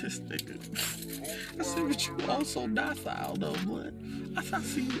like, this nigga. I said, but you also docile though, blood. I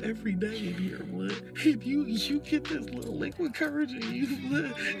see you every day in here, blood. And you get this little liquid courage in you,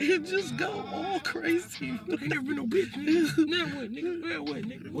 blood, and just go all crazy. Never been no bitch, nigga. Now what, nigga? Now what,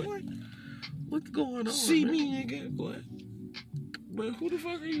 nigga? What? What's going on? See man? me, nigga. What? But who the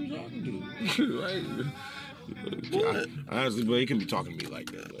fuck are you talking to? Right? What? Honestly, but he can be talking to me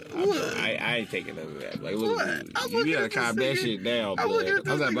like that. But What? I ain't taking none of that. Like, look, What? I'm you looking gotta at calm this that nigga- shit down, I'm blood. looking at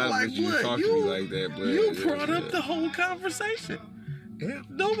this I'm not nigga about like, to let you blood, talk to me like that, blood. You brought up the whole conversation. Yeah.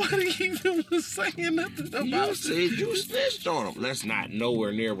 Nobody even was saying nothing about You this. said you snitched on him. That's not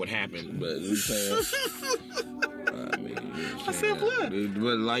nowhere near what happened, but you saying. I mean, I said what?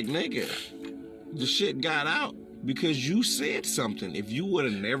 But like, nigga, the shit got out because you said something. If you would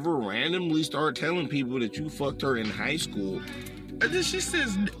have never randomly started telling people that you fucked her in high school, And then she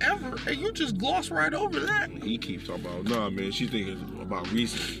says ever, and you just gloss right over that. he keeps talking about, nah, man, she thinking about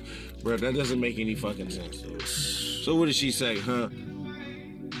recently. Bro, that doesn't make any fucking sense, dude. So what did she say, huh?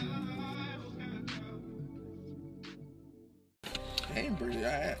 I ain't bring it.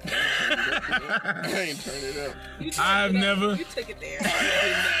 I ain't turn it up. I've never. You took it there.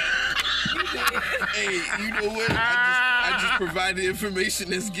 Hey, you know what? I just provide the information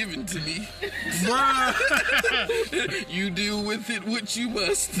that's given to me. You deal with it what you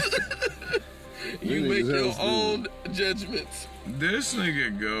must. You make your own judgments. This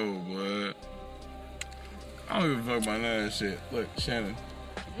nigga go, bud. I don't give a fuck about none of that shit. Look, Shannon.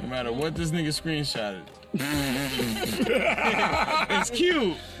 No matter what this nigga screenshotted. It's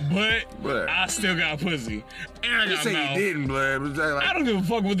cute, but Bruh. I still got pussy. And I You got say mouth. you didn't, blood. It was like, I don't give a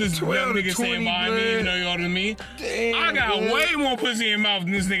fuck what this 12 young to nigga 20, saying behind me, blood. even though you older than me. Damn, I got blood. way more pussy in mouth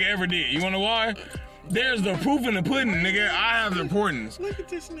than this nigga ever did. You wanna know why? There's the proof in the pudding, nigga. I have the importance. Look at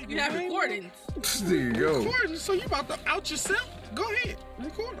this nigga. You have man. recordings. There you go. Recording, so you about to out yourself? Go ahead,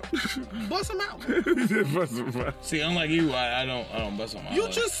 record him. Bust him out. See, unlike you, I don't bust on my You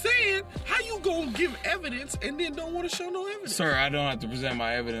ass. just said how you gonna give evidence and then don't want to show no evidence. Sir, I don't have to present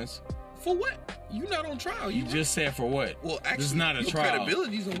my evidence. For what? You not on trial. You just said for what? well, actually, this is not a your trial.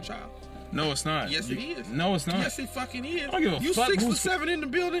 credibility's on trial. No, it's not. Yes, it is. No, it's not. Yes, it fucking is. I don't give a you fuck 6'7" in the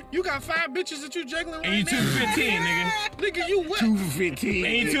building. You got 5 bitches that you juggling And you right now. 215, nigga. Nigga, you what? 2 for 15.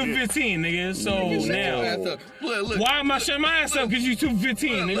 And you 215, nigga. So Nigga, shut your now, ass up. Look. why am I shutting my ass up? Because you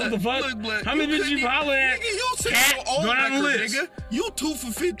 215, nigga. What the fuck? Look, blood, How many bitches you holler at? Nigga, you said Cat, your own go down the record, list. nigga. You 2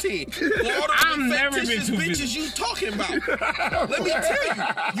 for 15. For all the I've never been fictitious 215. bitches you talking about. Let me tell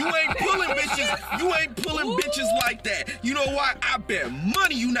you ain't pulling bitches. You ain't pulling bitches like that. You know why? I bet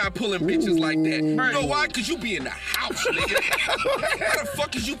money you not pulling bitches like that. You know why? Because you be in the house, nigga. How the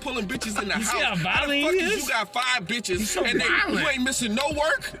fuck is you pulling bitches in the You house? see how How the violent fuck he is is? you got 5 bitches so and violent. you ain't missing no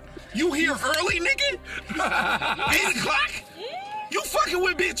work? You here early, nigga? 8 o'clock? You fucking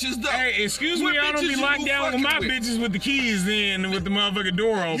with bitches, though. Hey, excuse What me, I don't bitches be you locked down with my fucking bitches with the keys in, with the motherfucking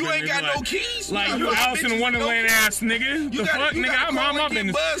door open. You ain't It's got like, no keys? Like, You you got Alice in bitches with Wonderland no ass nigga. The gotta- fuck, you nigga? gotta I'm call on my and get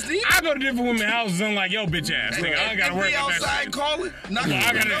business. buzzed in. I go to different women's houses unlike your bitch ass, nigga. I ain't gotta worry be about that outside shit. calling. Knock Well, I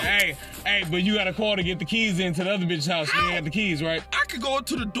on the gotta, door. hey, but you gotta call to get the keys into the other bitch's house. You ain't got the keys, right? I could go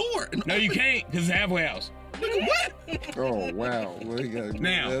to the door. And No, you open it. can't, because it's a halfway house. Nigga, what? Oh, wow. Well, you got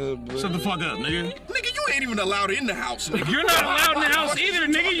Now, shut the fuck up, nigga. Nigga, you ain't even allowed in the house, nigga. You're not allowed in the house What the fuck either,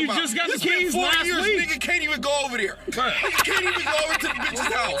 you nigga. talking You about? just got the It's been keys 4 last years, week. Nigga can't even go over there. Nigga can't even go over to the bitch's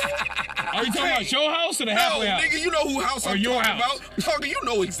house. Are you talking about your house or the halfway house? Nigga, you know who house or I'm your talking house? about. You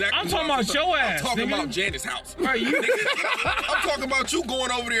know exactly. I'm talking about your ass. I'm talking nigga. about Janice's house. Right, you. I'm talking about you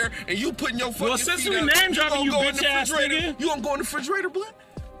going over there and you putting your fucking since feet we up. name dropping you, bitch ass refrigerator. nigga. You gonna go in the refrigerator, blood?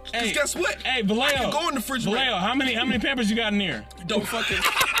 Hey, guess what? Hey, Vallejo. I can go in the refrigerator. Vallejo, how many Pampers you got in there? Don't fucking.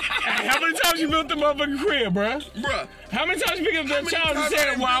 Hey, how many times you built the motherfucking crib, bruh? Bruh. How many times you pick up that child and times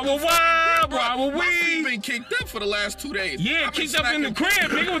said, wow, My feet been kicked up for the last 2 days. Yeah, kicked up in the crib,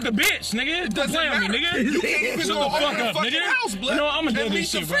 nigga, with the bitch, nigga. It doesn't play matter. on me, nigga. You can't even Shut go the over fuck the up, fucking nigga. house, blood. You know, I'm gonna do And this meet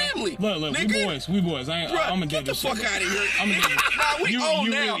shit, the bro. family. Look, Nigga. we boys. I'm gonna do Get the this fuck shit. out of here. I'm gonna do this. Nah, we old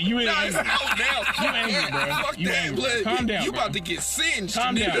now. You ain't Nah, it's angry. out now. You angry, bro. Fuck You that, angry. blood. Calm down, You bro. about to get singed,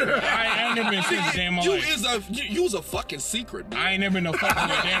 Calm down, nigga. bro. I ain't never been since a day in my life. You was a fucking secret, bro. I ain't never been no fucking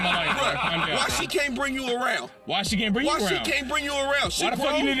day in my life, bro. Calm down, Why bro. she can't bring you around? Why she can't bring you Why around? she can't bring you around? She Why the fuck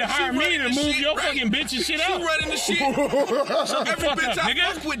grown, you need to hire she me to running the move shit, your right? fucking bitch and shit She out? running the shit. Shut the Every fuck bitch up, I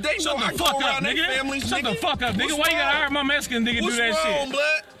nigga. fuck with, they Shut know I the go fuck up, around their nigga. families, Shut the nigga. fuck up, nigga. What's Why you gotta wrong? hire my Mexican nigga to do that wrong, shit?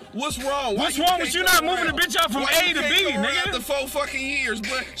 blood? What's wrong? What's wrong with you not moving the bitch out from A to B, nigga? After 4 fucking years,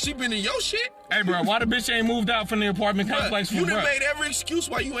 but she been in your shit. Hey, bro, why the bitch ain't moved out from the apartment complex Bruh, for you done bro? made every excuse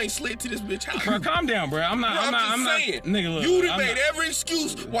why you ain't slid to this bitch house. Bro, calm down, bro. I'm not saying. nigga, look. You done I'm made not- every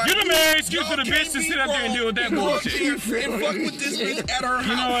excuse why You done made every excuse for the y'all bitch can't to be sit up there and grown. deal with that Go up bullshit. there and fuck with this bitch at her house.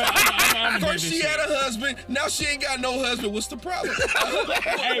 You know what? I'm First she had a husband, now she ain't got no husband. What's the problem?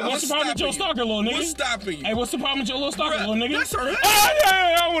 Hey, what's the problem with your stalker, little nigga? What's stopping you? Hey, what's the problem with your little stalker, Bruh, little nigga? that's her husband. Oh,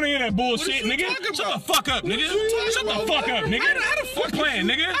 yeah, I don't want to hear that bullshit, you nigga. talking Shut about? the fuck up, What nigga. is you talking Shut the about? fuck up, nigga. How the fuck Quit playing,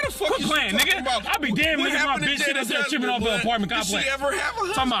 is you- nigga. how the fuck Quit is you playing, talking nigga. about? I'll be damn, What nigga, my happened to bitch sit up Janice's there tripping off husband, the blood? apartment Did complex. she ever have a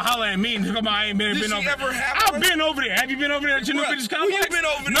husband? Talking about holla at me and talking about I ain't been Did she over ever there. have I've one? been over there. Have you been over there at your new Bruh, bitch's when you complex? been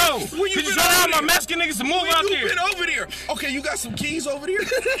over there? No. When you Cause you been trying to over have my there? Mexican niggas to move out You there. been over there. Okay, you got some keys over there?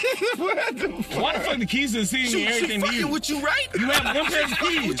 Why the fuck the keys to the city and She everything to fucking you? with you, right? You have one pair of She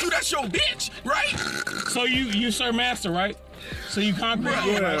fucking keys. with you, that's your bitch, right? So you Sir Master, right? So you concrete,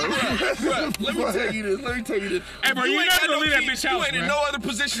 right? Bruh, let me tell you this. Hey, bro, you ain't never got gonna leave that keys. bitch house, You ain't in bro. no other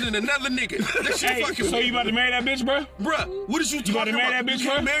position than another nigga. That shit Hey, fucking so you about to marry that bitch, bro? Bruh, what is you You about talking to marry about? that bitch, You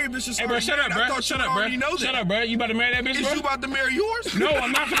bro? can't marry bitches. Hey, bro, shut up, bro. I thought Shut you up, bro. already know that. Shut up, bro. You about to marry that bitch, Is bro? you about to marry yours? No,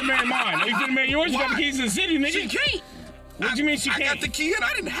 I'm not gonna marry mine. Are you gonna marry yours? You got the keys to the city, nigga. She can't. What you mean she I can't? got the key and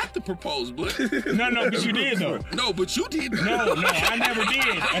I didn't have to propose, blood. No, but you did though. No, but you did. No, I never did.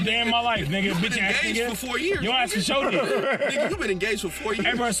 A day in my life, nigga. You've been Bitch ass engaged nigga. for 4 years. Your ass for sure did. Nigga, you've been engaged for 4 years.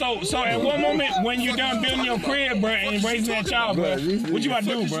 Hey, bro, so at one moment when you done building your crib, bro, and raising that child, bro, what you about to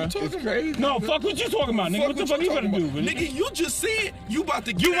do, bro? It's crazy. No, fuck what you talking about, nigga. What the fuck you about to do, bro? Nigga, you just said you about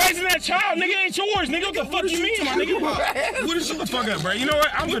to get You raising that child, nigga, ain't yours, nigga. What the fuck you mean, my nigga? What is you Shut the fuck up, bro. You know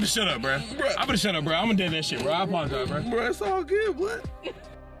what? I'm gonna shut up, bro. Bruh. I'm gonna shut up, bro. I'm gonna do that shit, bro. I apologize, bro. Bro, it's all good, what?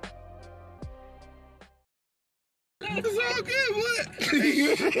 It's all good, what?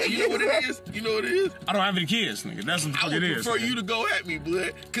 Hey, you know what it is? You know what it is? I don't have any kids, nigga. That's what the I fuck would it is. prefer you to go at me,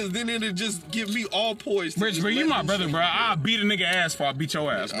 blood, because then it'll just give me all poise. to Rich, just bro, you let my brother, shit. bro. I'll beat a nigga ass before I beat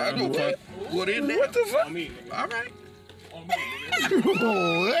your ass, bro. I know what? What in there? What the fuck? On me, nigga. All right. On me,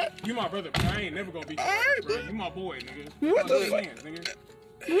 nigga. What? You my brother, bro. I ain't never gonna beat your All ass, right, bro. bro. You my boy, nigga. What the Fuck fuck? hands, nigga.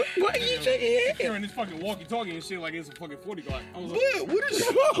 What you saying? Hearing this fucking walkie-talkie and shit like it's a fucking 40 Glock. I was like, What is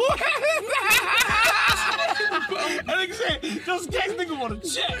you? that nigga said, just text nigga want to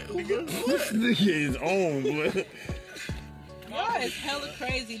check, nigga. This nigga is on, blood. Y'all is hella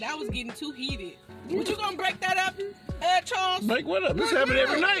crazy. That was getting too heated. What you gonna break that up, Charles? Break what up? This happen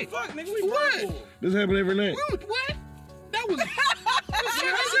every night. Fuck, nigga, we What? broke. This happen every night. What? That was.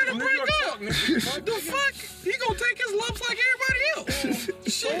 I said to break up. What the fuck? He gonna take his lumps like everybody else.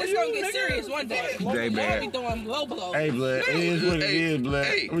 Shit, it's gonna get serious one day. Hey, man. Y'all be throwing low blows. Hey, blood, it is what it is, blood.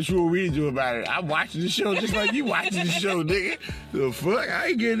 Hey. What you want me to do about it? I'm watching the show just like you watching the show, nigga. The fuck? I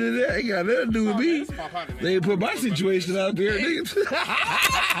ain't getting into that. Ain't got nothing to do with me. They ain't put my situation out there,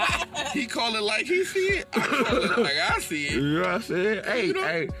 nigga. He call it like he see it. I call it like I see it. You know what I'm saying? Hey, You know-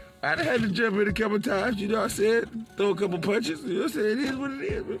 hey, I done had to jump in a couple times, you know what I'm saying? Throw a couple punches, you know what I'm saying? It is what it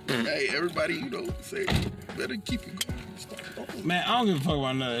is. Hey, everybody, you know, say better keep it going. Man, I don't give a fuck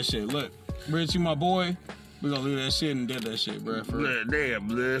about none of that shit. Look, Rich, you my boy. We gonna do that shit and dead that shit, bro. For real. Blood, damn,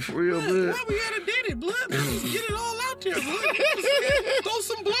 blood, for real, blood. Why we gotta did it, blood? Let's get it all out there, blood. Throw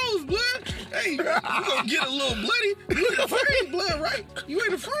some blows, blood. Hey, you gonna get a little bloody. You ain't afraid, blood, right? You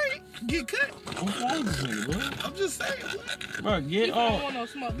ain't afraid. Get cut. What's wrong with this nigga, bro? I'm just saying, blood. Bro, get I don't off. want no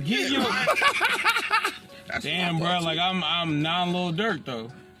smoke. Get your. That's Damn, what I bro. thought, Like I'm non-Lil Durk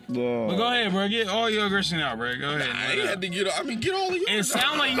though. But go ahead, bro. Get all your aggression out, bro. Go ahead. I ain't had to get. I mean, get all of you. It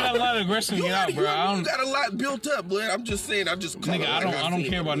sounds like you got a lot of aggression to get out, bro. I You don't, got a lot built up, blood. I'm just saying. I just. call nigga, it I like don't see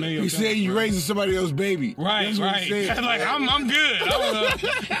care it. about none of your He said you bro. raising somebody else's baby. Right, That's what he right. said. Like I'm good.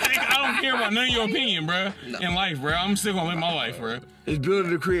 I don't care care about none of your opinion, bro. In life, bro. I'm still gonna live my life, bro. It's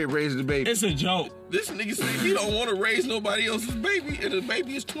building the crib, raising the baby. It's a joke. This nigga said he don't want to raise nobody else's baby, and the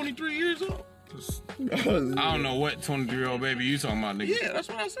baby is 23 years old. I don't know what 23-year-old baby you talking about, nigga. Yeah, that's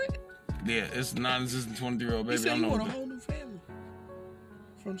what I said. Yeah, it's non-existent 23-year-old He baby. I said don't he know. want a What whole new family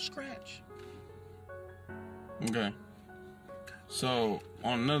from scratch. okay. So,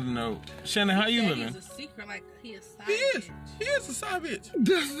 on another note, Shannon, how you living? He's a secret, like he a side He is. bitch. He is a side bitch.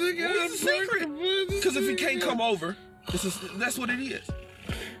 This nigga It's a secret. Because if he can't come over, that's what it is.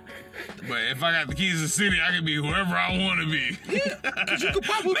 But if I got the keys to the city, I can be whoever I want to be. Yeah, because you could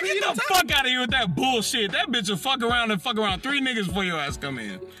probably Man, be get in the the fuck out of here with that bullshit. That bitch will fuck around 3 niggas before your ass come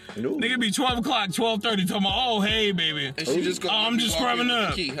in. No. Nigga be 12 o'clock, 12:30 talking about, oh, hey, baby. And she just Oh, I'm just scrubbing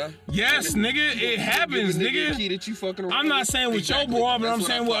up. Key, huh? Yes, nigga, it happens, Give a nigga. a key that you fucking around I'm not with. saying with Exactly. your bro, but That's I'm what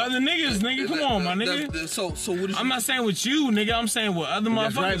saying I with thought. other niggas, nigga. Come on, my nigga. So what is I'm not saying with you, nigga. I'm saying with other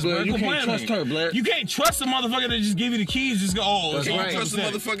That's right, motherfuckers, blood. bro. You Quit can't playing trust me. her, blood. You can't trust a motherfucker that just give you the keys. Just go, oh, That's okay. right. trust a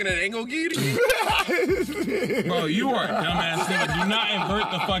motherfucker that ain't gonna give you the key? Bro, you are a dumbass nigga. Do not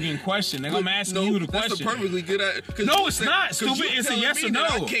invert the fucking question, nigga. I'm asking you the That's question. a perfectly good idea. No, it's not, stupid. It's a yes or no.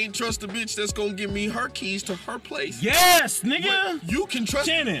 I can't trust a bitch that's gonna give me her keys to her place. Yes, nigga. But you can trust.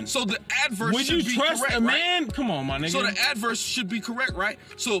 Shannon, So the adverse Would should you be trust correct, a man? right? Come on, my nigga. So the adverse should be correct, right?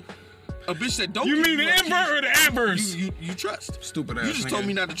 So a bitch that don't You give mean you the her invert or the adverse? keys, you trust. Stupid ass You just nigga. told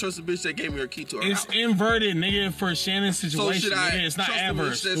me not to trust a bitch that gave me her key to her It's house. inverted, nigga, for Shannon's So situation. should I Nigga. It's not trust a adverse.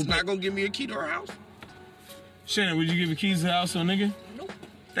 bitch that's Stupid. not gonna give me a key to her house? Shannon, would you give the keys to the house to a nigga? Nope.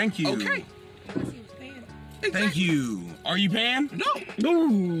 Thank you. Okay. Unless he was paying. Thank you. Are you paying? No.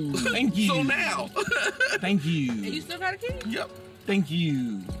 No. Thank you. So now. Thank And you. you still got a key? Yep. Thank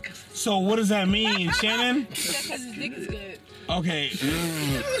you. So what does that mean, Shannon? That's because his dick is good. Okay.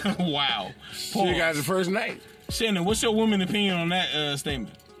 Wow. She Pause. got the first night. Shannon, what's your woman opinion on that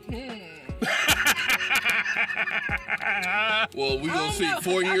statement? Well, we I gonna don't see. know.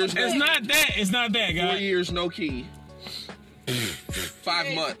 4 years. It's not that. It's not that, 4 guy. years, no key.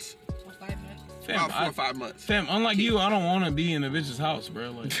 5 months. For 5 months. Fam, About 4 or 5 months. Fam, unlike you, I don't want to be in a bitch's house,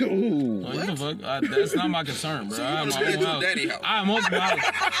 bro. Like, Ooh. what the fuck? That's not my concern, bro. So you I have wanna my stay own at your house. daddy house? I have multiple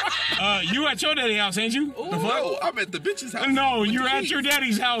houses. You at your daddy house, ain't you? The fuck? No, I'm at the bitch's house. No, with you're the at keys. your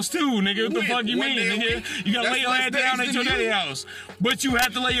daddy's house too, nigga. What the When? fuck you One mean, day a nigga? week? You gotta That's lay your less head days down at than your you. daddy's house. But you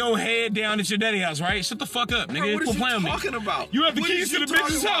have to lay your head down at your daddy's house, right? Shut the fuck up, Bro, nigga. what Quit is you playing with me. talking about? You have the What keys is to you the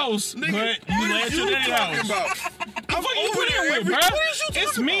bitch's talking about? house, Nigga, but you what lay is at your you daddy's talking house. about? I'm fucking over playing there with, every- bro. what is you It's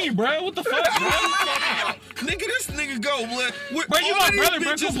talking me, about? bro. What the fuck, What bro? are you talking about? Nigga, this nigga go, blood. Bro, you my brother,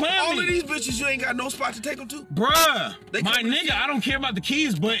 bro. Quit playing all me. of these bitches, you ain't got no spot to take them to. Bruh, They my come with nigga, I don't care about the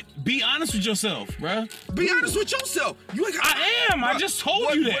keys, but be honest with yourself, bruh. Be honest with yourself. You ain't got. I am. I Bruh, just told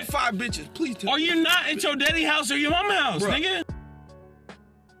what, you that. What 5 bitches? Please tell Are me. you not at your daddy house or your mama house, Bruh. nigga?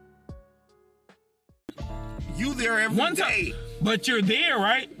 You there every One day, time. But you're there,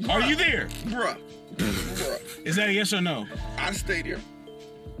 right? Are you there? bruh. Bruh. Is that a yes or no? I stay there.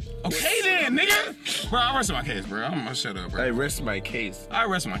 Okay then, nigga. Bro, I rest my case, bro. I'm gonna shut up, bro. Hey, rest my case. I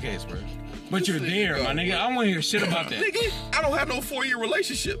rest my case, bro. But you're This nigga there, go, my nigga. I don't wanna hear shit about that. Nigga, I don't have no 4-year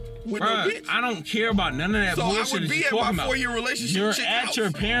relationship with no Bruh, bitch. I don't care about none of that So I bullshit would that be you're at my talking about. 4-year relationship You're chick at house.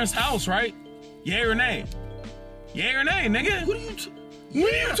 your parents' house, right? Yay or nay? Yay or nay, nigga? What are you?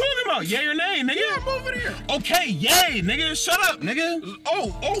 What are you talking about? Yay or nay, nigga? Yeah, I'm over there. Okay, yay, nigga. Shut up, nigga.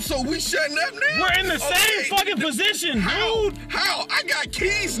 Oh, so we shutting up now? We're in the same Okay. fucking position, How? dude. How? I got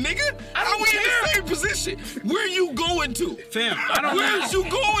keys, nigga. I don't How we in care. the same position? Where you going to? Fam, I don't Where is you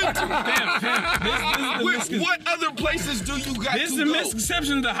going to? Fam, this is the What other places do you got This is to the go?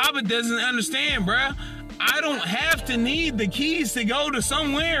 misconception the Hobbit doesn't understand, bruh. I don't have to need the keys to go to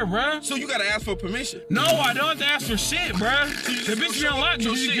somewhere, bruh. So you gotta ask for permission. No, I don't have to ask for shit, bruh. The bitch be unlocked. You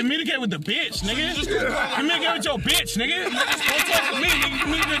your just shit. communicate with the bitch, nigga. just gonna call her- Communicate with your bitch, nigga. Don't talk to me, nigga.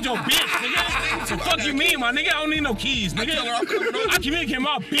 Communicate with your bitch, nigga. The fuck you mean, my nigga? I don't need no keys, nigga. tell her I'm coming over. I communicate with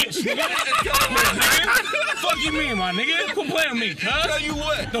my bitch, nigga. Nigga. Fuck you mean, my nigga? Quit playing with me, Tell cuz. you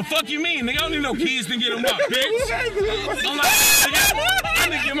what. The fuck you mean, nigga? I don't need no keys to get in my bitch. Unlock, nigga. I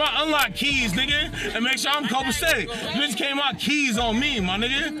need to get my unlocked keys, nigga, and make sure I'm copacetic. Bitch came out keys on me, my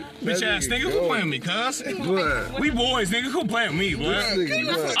nigga. Bitch ass nigga, quit playing with me, cuz. Blood. We boys, nigga, quit playing with me, blood.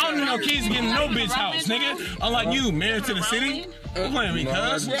 Nigga, I don't need no keys to get in no bitch house, nigga. Unlike you, married to the city. Quit playing with me,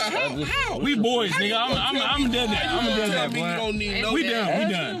 cuz. How? We boys, nigga. I'm dead that. I'm dead Tell that, me you blood. don't need no. We done,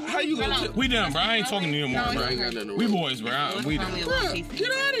 we done. How you gonna tell? We done, bro. I ain't talking to you no more, I ain't bro. got nothing to We worry. boys, bro. We done. Bruh,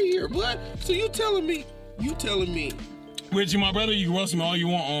 get out of here, blood. So you telling me? Richie, my brother, you can roast me all you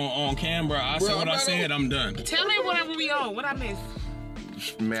want on cam, bro. I said Bro, what I'm I not said. on- I'm done. Tell me whatever we on. What I missed?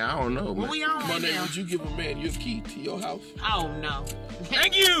 Man, I don't know, What man. we on My right name, now? would you give a man your key to your house? Oh no.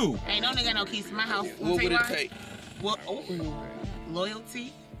 Thank you. Ain't no nigga got no keys to my house. Wanna What tell would you it why? take? Well,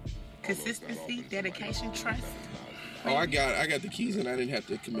 loyalty, consistency, dedication, trust. Oh, I got the keys and I didn't have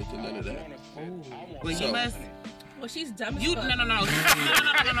to commit to none of that. Well, So- you must. Well, she's dumb as You fuck. no.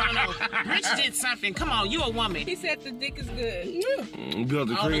 Rich did something. Come on, you a woman. He said the dick is good. Built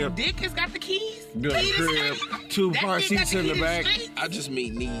the Oh, the crib. dick has got the keys. Built the Key to crib. state? 2 That car dick got seats the in key the to back. state? I just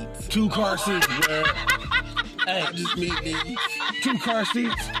meet needs. 2 car seats, bro. I just meet needs. 2 car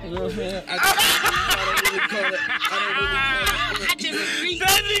seats. You know what I'm saying? I don't really call it. I I just read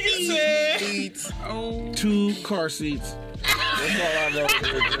That nigga said. don't really needs. Oh, 2 car seats. That's all I know.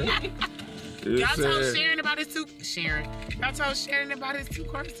 y'all told Sharon about his two. Y'all told Sharon about his 2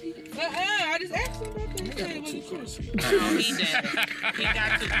 car seats. I just asked him about that. He said it wasn't true. Oh, he does. He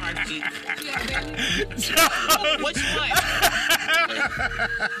got 2 car seats. Yeah, baby. Which one?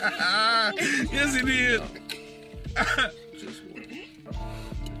 Yes, he did.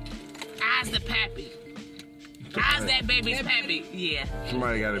 I's the pappy. I's that baby's pappy. Yeah.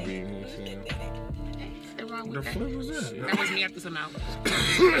 Somebody gotta be. You know what I'm saying? What's wrong The with that? fuck was that? That was me after some hours.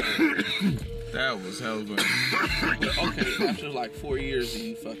 That was hell of a. Okay, after like 4 years of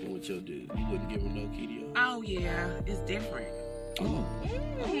you fucking with your dude, you wouldn't give him no key to your house. Oh yeah, it's different.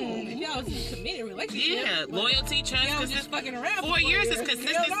 If y'all was in a committed relationship. Yeah, but loyalty, trust, y'all was just consistency. fucking around. 4 years is hell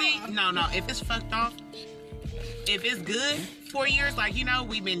consistency. no. No, if it's fucked off, if it's good, 4 years, like, you know,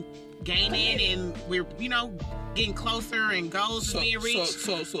 we've been gaining and we're, you know, getting closer and goals is being reached.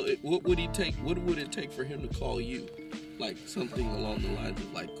 What would he take? What would it take for him to call you, like something along the lines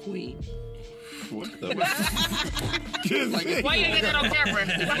of like Queen? What the Like Why you ain't got that on camera?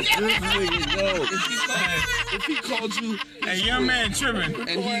 if he called you, Hey, young man tripping. and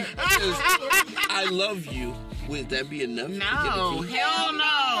he says, "I love you," would that be enough? to No, get a key?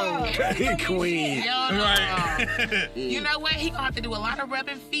 hell no. Queen. Hell no. Right. You know what? He gonna have to do a lot of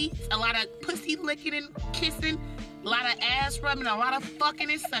rubbing feet, a lot of pussy licking and kissing, a lot of ass rubbing, a lot of fucking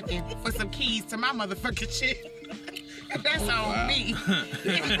and sucking for some keys to my motherfucking shit. That's on me.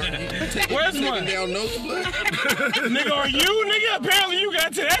 Where's Taking one? down notes, blood. Nigga, are you? Nigga, apparently you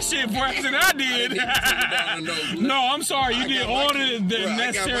got to that shit faster than I did. No, I'm sorry. You did all the I got my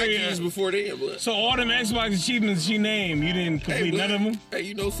necessary. keys before then, blood. So all them Xbox achievements she named, you didn't complete blood. none of them? Hey,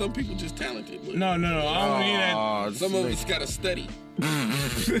 you know some people just talented. Blood. No. I don't need that. Some of us gotta study.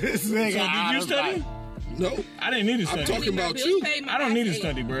 So did you study? No, I didn't need to I'm study. talking about Bills you. paid my I don't need to ass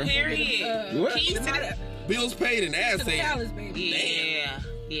study, bro. Period. What? Keys to the... Bills paid and ass To the ate. palace, baby.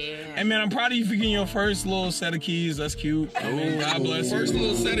 Yeah. Hey man, I'm proud of you for getting your first little set of keys. That's cute. I mean, God bless First you.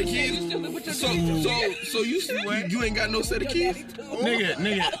 little set of keys. Stupid with your So you ain't got no set of Your keys? daddy too.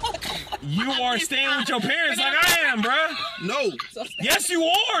 Nigga, you are staying with your parents like I am, bruh. No, Yes, you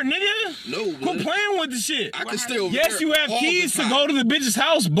are, nigga. no. Quit blood. playing with the shit. I can stay over Yes, there you have all keys the to time. go to the bitch's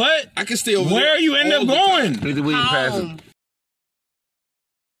house, but I can stay over there where you end all up the going? time. Need the weed pass it. Home.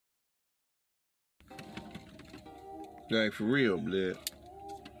 Like, for real, blood.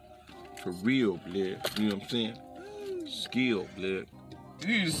 For real, blood. You know what I'm saying? Skill, blood. You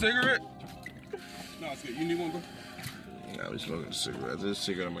need a cigarette? No, it's good. You need one, bro? Nah, we smoking a cigarette. This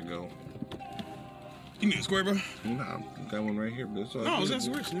cigarette, I'm gonna go. You need a square, bro? Nah, I got one right here, but it's all No, good. that's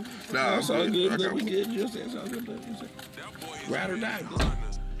rich, nigga. Nah, It's all good, I blood. got We one. good. You know what I'm saying? It's all good, blood. You know what I'm saying? Ride or die, blood.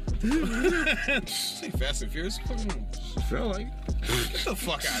 Say Fast and Furious. Fucking Feel like it. get the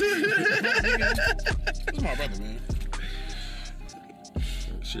fuck out of here. That's my brother, man.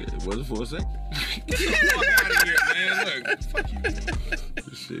 Shit, it wasn't for a second. Get the fuck out of here, man. Look, fuck you, man.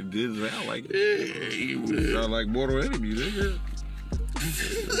 Shit did sound like it. Sound like Mortal Enemy, nigga.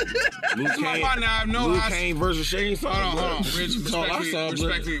 Luke That's my partner. I know Luke how. Kane versus Shane Hold on. Rich, That's all I saw,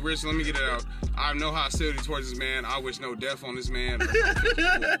 respectfully, Rich, let me get it out. I have no hostility towards this man. I wish no death on this man.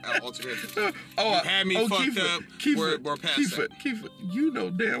 Ultimate. Oh, had me fucked up. We're past that. Kiefer, you know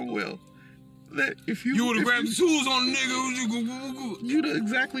damn well that if you You would have if grabbed the you- tools on the nigga. you know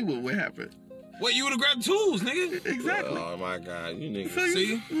exactly what would happen. What, you would have grabbed the tools, nigga? Exactly. Oh my God, you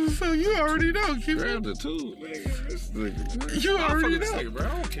niggas. So you already know, Grab Kiefer. the two, nigga. This nigga. You I fuck already with this know. nigga, bro. I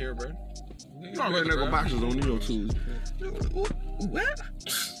don't care, bro. You already know boxers don't need no tools. What?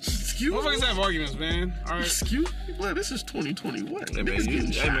 Excuse Motherfuckers me? have arguments, man. All right. Excuse me? Well, this is 2021. Hey man, Niggas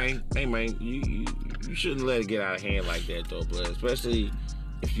getting shot. hey man, you shouldn't let it get out of hand like that though, blood. Especially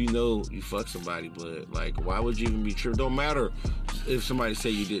if you know you fuck somebody, blood. Like, why would you even be tripped? Don't matter if somebody say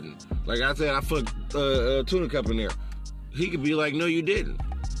you didn't. Like I said, I fucked Tuna Cup in there. He could be like, no, you didn't.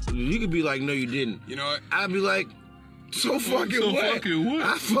 You could be like, no, you didn't. You know what? I'd be like, so fucking what? fucking what?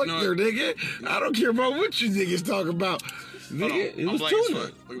 I fucked No. her, nigga. I don't care about what you niggas talk about. Nigga, it I'm was black as tuna.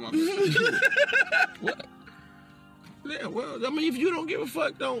 fuck. Look at my face. What? Yeah, well, I mean, if you don't give a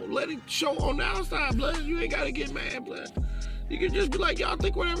fuck, don't let it show on the outside, blood. You ain't gotta get mad, blood. You can just be like, y'all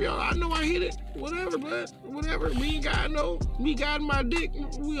think whatever y'all. I know I hit it. Whatever, blood. Whatever. Me and God know. Me got my dick.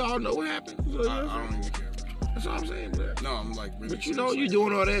 We all know what happened. So, I don't even care. that's all I'm saying, blood. No, I'm like really But you know, you serious,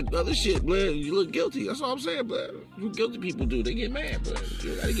 doing all that other shit, blood. You look guilty. That's all I'm saying, blood. What guilty people do, they get mad, blood. You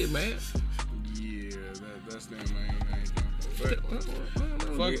don't gotta get mad. Yeah, that's them, man. I ain't doing that.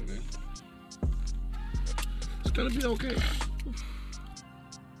 But fuck it, then. It's gonna be okay.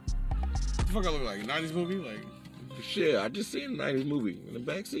 What the fuck I look like? A 90s movie? Like, Shit, I just seen a 90s movie in the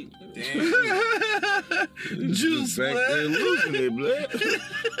backseat. damn. Juice, Back blood. there losing it, blood.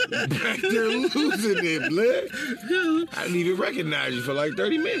 Back there losing it, blood. I didn't even recognize you for like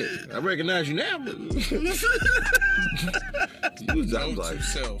 30 minutes. I recognize you now, but you was I'm Note like, to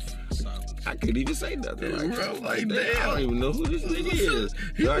self. Silence. I couldn't even say nothing. Like, Bro, like, damn, I damn. don't even know who this nigga is.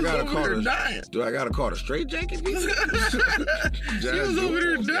 He was over there dying. Do I gotta call the straight jacket people? He was over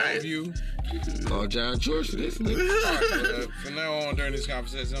there dying. You. Oh, John George for this nigga. Alright, from now on during this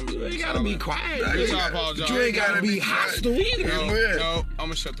conversation, I'm You ain't gotta be quiet. Nah, You you ain't apologize. you ain't gotta be be quiet. hostile either. No, I'm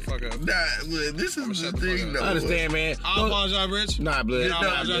gonna shut the fuck up. Nah, look, this is the shut the fuck thing, up. though. I understand, man. I Don't- apologize, Rich. Nah, blood. And I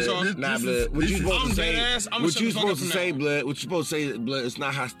apologize, Nah, Charles. Nah, This blood. is- What you this is- supposed I'm to say? dead ass. I'ma What shut you the fuck up supposed to from say, now. blood? What you supposed to say, blood? It's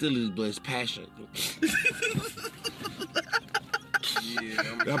not hostility, blood. It's passion. Yeah,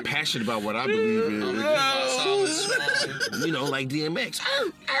 I'm gonna I'm passionate about what I believe in. keep my silence. You know, like DMX.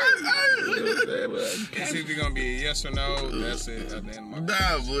 It's either gonna be a yes or no. That's it. At the end of my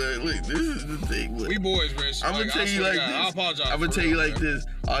Nah, blood. Look, this is the thing. Look. We boys, Rich. I'm gonna tell you like this. I apologize. I'm gonna for tell you real, like man. this.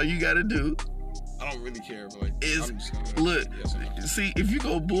 All you gotta do I don't really care, but like, is I'm just gonna look. Yes or no. See, if you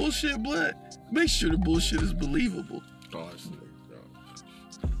go bullshit, blood, make sure the bullshit is believable.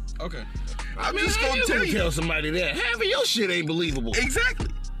 Okay. I'm just How gonna you tell you tell somebody that half of your shit ain't believable? exactly.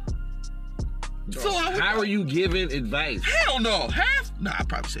 So I would. How are you giving advice? Hell no, half. Nah, I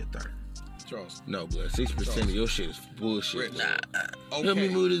probably said 30. Charles. No, blood. 6% of your shit is bullshit. Rich. blood. Okay. Help me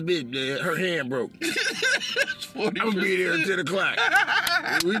move this bitch, blood. Her hand broke. I'm gonna be there at 10 o'clock.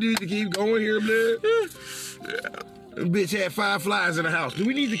 We need to keep going here, blood. This bitch had 5 flies in the house. Do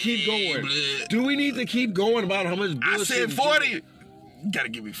we need to keep going? blood. Do we need to keep going about how much I bullshit? said 40. You gotta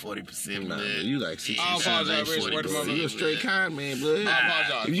give me 40%, Nah, man. blood, you like 60. I apologize, Rich. Where the mother- You a straight con man, blood. I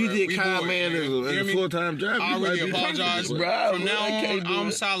apologize. If you bro. did We con boys, man man. as You a hear me? full-time job, I you might really be apologize. comfortable, bro. From now I can't on, do I'm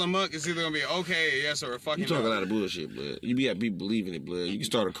it. Silent Muck. It's either gonna be okay, a yes, or a fucking You talk a no. lot of bullshit, blood. You be at people believing it, blood. You can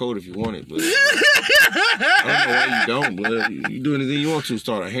start a code if you want it, blood. I don't know why you don't, blood. You do anything you want to.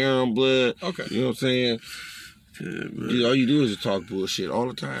 Start a harem, blood. Okay. You know what I'm saying? All you do is just talk bullshit all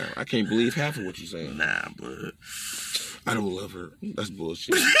the time. I can't believe half of what you're saying. Nah, blood. I don't love her. That's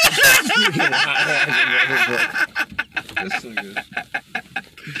bullshit. This nigga.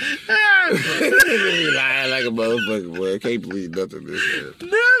 You lying like a motherfucker, boy. I can't believe nothing this shit.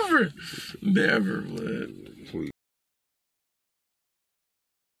 Never. Never, blood.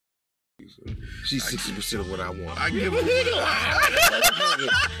 She's 60% of what I want. I give them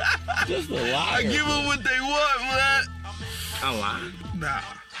Just a liar. I give them what they want, blood. I lie. Nah.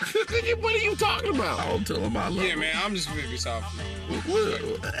 What are you talking about? I don't tell them I love Yeah, man. I'm just gonna be soft. What?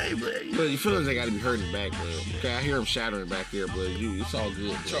 Hey, man. But your feelings ain't got to be hurting back, blood. Okay, I hear them shattering back there, blood. It's all good,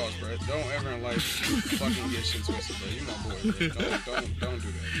 blood. Charles, bro, don't ever in life fucking get shit twisted, bro. You my boy, bro. Don't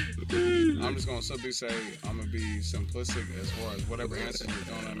do that. I'm just gonna simply say I'm gonna be simplistic as far as whatever answers you're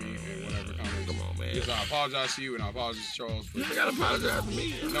throwing at me and whatever comments. Come on, man. Because I apologize to you and I apologize to Charles for. You ain't gotta apologize to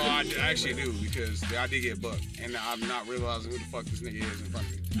me. No, I actually do because I did get bucked and I'm not realizing who the fuck this nigga is in front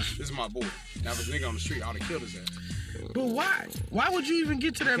of me. This is my boy. Now if this nigga on the street, I'd have killed his ass. But why? Why would you even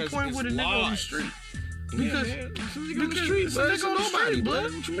get to that Because point it's with a nigga on the lies. street? Because on the street, it's a blood. nigga It's on the nobody, street, blood.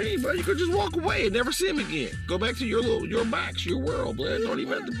 blood. What you mean, blood? You could just walk away and never see him again. Go back to your box, your world, blood. Don't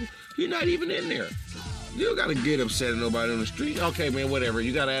even have to, you're not even in there. You don't gotta get upset at nobody on the street. Okay, man, whatever.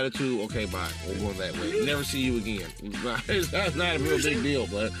 You got an attitude. Okay, bye. We'll go that way. Never see you again. It's not a real big deal,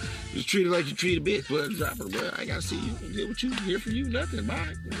 but just treat it like you treat a bitch, but drop her, but I gotta see you. Deal with you. Here for you. Nothing.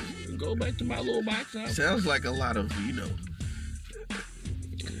 Bye. Go back to my little box house. Sounds like a lot of,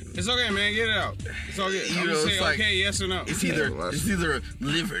 It's okay, man. Get it out. It's all good. You I'm know, just it's saying like- okay, yes or no. it's either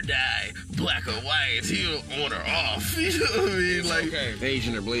live or die, black or white. It's either on or off. You know what I mean? Like Okay.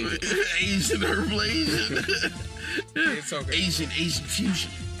 Asian or blazing. Asian or Blasian. It's okay. Asian fusion.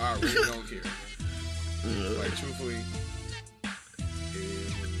 I really don't care. Like, truthfully,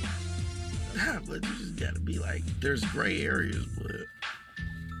 Nah, but you just gotta be like, there's gray areas, but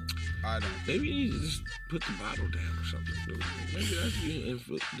I don't. Maybe you need to just put the bottle down or something. Maybe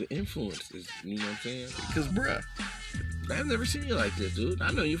that's the influence. Is, you know what I'm saying? because bruh, I've never seen you like this, dude.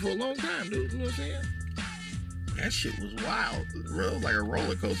 I know you for a long time, dude. You know what I'm saying? That shit was wild, bro. Like a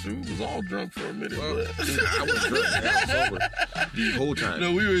roller coaster. We was all drunk for a minute. Well, but... I was drunk and I was sober the whole time.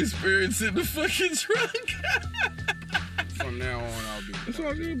 No, we were experiencing the fucking drunk. From now on, I'll be. That's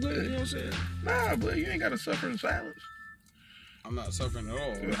all good, blood. You know what I'm saying? Nah, but you ain't gotta suffer in silence. I'm not suffering at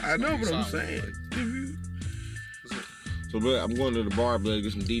all. I know what I'm Silent, saying. like, So, blood, I'm going to the bar, blood,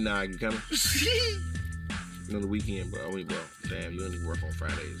 get some D9. You coming? Another weekend, bro. Damn, you only work on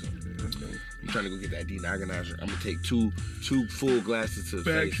Fridays. I'm trying to go get that D-Nogganizer. I'm gonna take two full glasses to the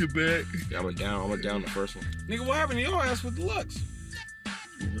Back face. to back. Yeah, I'm gonna down the first one. Nigga, what happened to your ass with Deluxe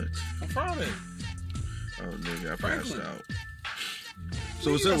What? on Friday? Oh, nigga, I passed Franklin. out.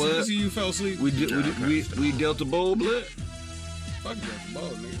 So what's up, What? what? You fell asleep. We dealt a bowl, blood. Fuck that ball,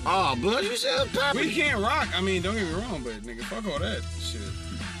 nigga. Oh, blood, you said top. We can't rock. I mean, don't get me wrong, but nigga, fuck all that shit.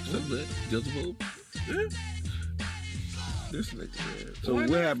 What's up, blood? Dealt a bowl. Yeah. This nigga, man. So what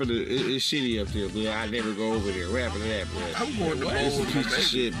happened to it's shitty up there, blood? I never go over there. What happened to that, blood? I'm going to It's a bowl with my piece of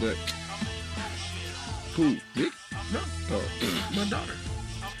baby. shit, but who? Vic? No, Oh. my daughter.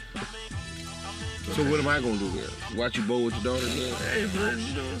 So what am I gonna do there? Watch you bowl with your daughter, blood? Hey, blood,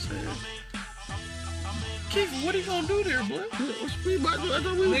 you know what I'm saying? Keith, what are you gonna do there, blood? What's we about to do? I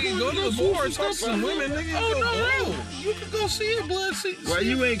thought we was Nigga, going go to the swoop bar, and talk to stuff some out women, there. nigga. Oh, go no, bowl. no. You can go see it, blood. See, Why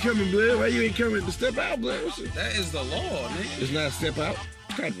you ain't coming, blood? Why you ain't coming to step out, blood? What's it? That is the law, nigga. It's not a step out.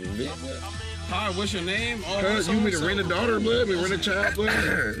 God damn it, blood. Hi, what's your name? Oh, Cuz, you mean to rent a daughter, blood? Me rent a child, blood?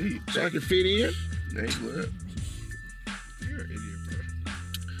 So I can fit in? Hey, blood. You're an idiot, bro.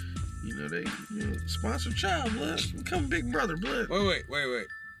 You know, they sponsor child, blood. Become big brother, blood. Wait.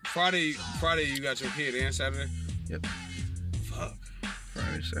 Friday, you got your kid and Saturday? Yep. Fuck.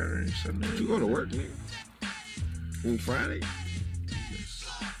 Friday, Saturday, Sunday. You go to work, nigga. On Friday?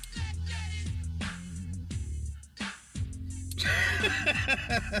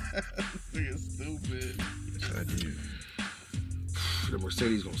 Nigga stupid. Yes, I do. The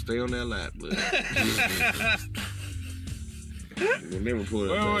Mercedes gonna stay on that lap, blood. We'll never pull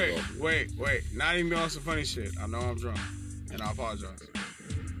that thing off. Wait. Not even on some funny shit. I know I'm drunk, and I apologize.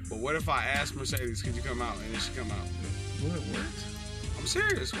 But what if I ask Mercedes, could you come out, and then she come out? What? I'm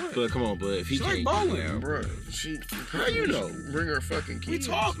serious. What? But come on, blood. If he She can't, like bowling. Bro, she. How you know? Bring her fucking We kids.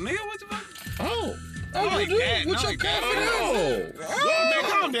 talk, nigga. What the fuck? Oh, Oh, Not like you do? that, What's not your like that. confidence? oh,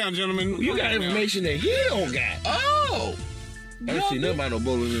 Man, calm down, gentlemen. you Calm got down. information that he don't got. Oh! I ain't seen nothing about no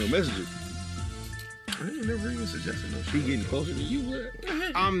bowling in no messages. I ain't never even suggested no He shit. getting closer to you, blood.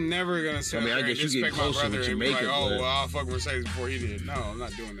 I'm never gonna sit I mean, there I and guess you disrespect getting my closer brother with and be like, Jamaica, oh, but- well, I'll fuck Mercedes before he did. No, I'm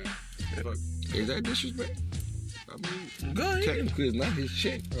not doing that. Fuck. Is that disrespect? I mean, Go ahead. technically, it's not his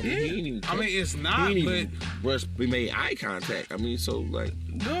chick. I mean, he ain't even. I mean, it's he not, ain't but even. Bruh, we made eye contact. I mean, so like,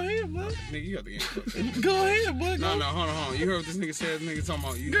 Go ahead, bud. nigga, you got the game. fucked. Go ahead, bud. No, hold on. You heard what this nigga said? This nigga talking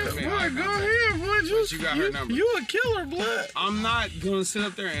about you. Go, made eye bud, go contact. ahead, bud. But you got her number. You a killer, blood. I'm not gonna sit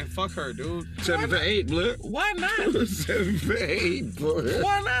up there and fuck her, dude. 7 for 8, blood. Why not? 7 for 8, blood.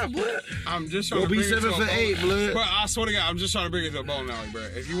 Why not, blood? I'm just trying Go to be bring it to 7 a for bowling- 8, blood. Bro, I swear to God, I'm just trying to bring it to a bowling alley, bro.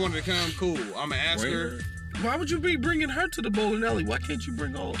 If you wanted to come, cool. I'm gonna ask Bring her. her. Why would you be bringing her to the bowling alley? Why can't you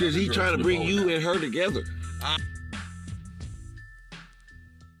bring all? Because he other trying girls to bring the you bowling and her together.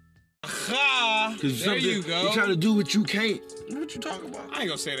 Ha! There you go. He trying to do what you can't. alley? What you talking about? I ain't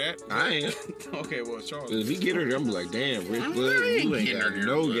gonna say that. I am. Okay, well, Charles. If he get her, I'm like, damn, Rich, I blood, ain't you ain't getting got her there,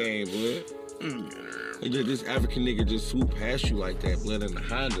 no blood. game, blood. This African nigga just swoop past you like that, blood, in the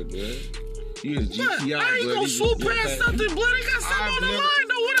Honda, blood. You is Blood, GTI, I ain't blood. gonna He swoop just past something, blood. He got something I've on the never- line.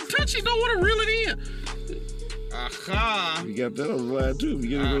 Don't want to touch it. Don't want to reel it in. Aha! You got that on the line, too. You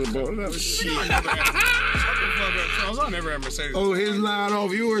get to go to the ball. I never had. Shut the fuck up, Charles. I never had Mercedes. Oh, his line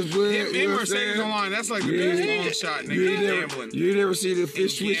off yours, blood. Him You know what I'm Mercedes saying? online. That's like the Yeah. biggest long shot, nigga. You ain't Gambling. you ain't never see the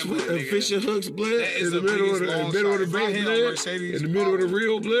fish switch gambling, nigga. fishing hooks, blood, That is in the the middle of biggest the long middle of shot. the If I base, hit on blood, Mercedes, in the middle of the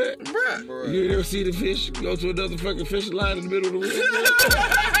reel, blood. Bruh. Bruh. You ain't never see the fish go to another fucking fishing line in the middle of the reel. blood?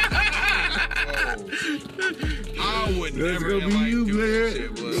 I would That's never gonna in be life you, do that blood.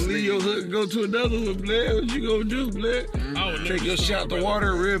 shit, blood. You leave your hook and go to another one, blood. What you gonna do, blood? I would never Take your do shot that, to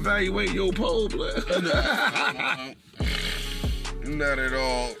water and reevaluate your pole, blood. Not at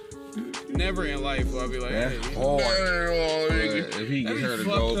all. Never in life will I be like, That's hey, Not hard. at all, nigga. Blood. If he get That'd her be to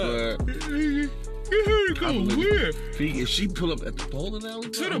go, fucked blood. You go where? If she pull up at the bowling alley,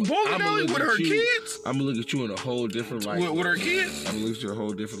 To the bowling alley with her kids? I'm gonna look at you in a whole different light. With her kids? I'm gonna look at you in a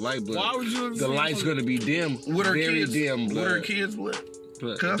whole different light, blood. Why would you look The at light's me? gonna be dim, With her very kids? dim, blood. With her kids, blood. But Cause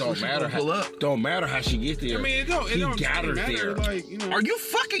it that's when don't she matter gonna pull how. up. Don't matter how she get there. I mean, it don't He got really her matter. there. Like, you know. Are you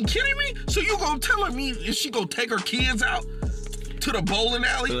fucking kidding me? So you gonna tell me is she gonna take her kids out? to the bowling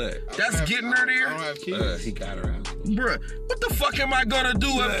alley. Look. That's getting her I there. don't have kids. He got her out. Bruh, what the fuck am I gonna do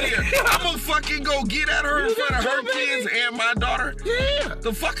up there? I'm gonna fucking go get at her in front of her kids and my daughter? Yeah.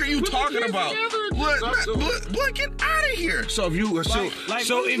 The fuck are you talking about? Look, get out of here. So if you so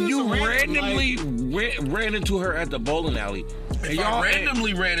if you randomly ran into her at the bowling alley, and If I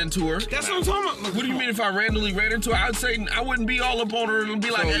randomly ran into her. That's what I'm talking about. What do you mean if I randomly ran into her? I'd say I wouldn't be all up on her and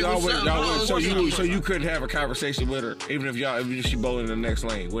be like, hey, what's up? So you couldn't have a conversation with her, even if she bowling in the next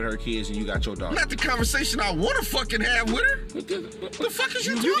lane with her kids and you got your daughter. Not the conversation I want to fucking have with her. The fuck is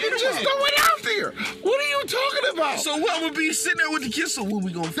you talking about? Just going out there. What are you talking about? So what, I'm gonna be sitting there with the kids, so when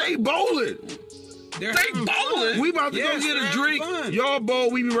we gonna They bowling. They're They having bowling? fun. We about to Yes, go get they're a having drink. fun. Y'all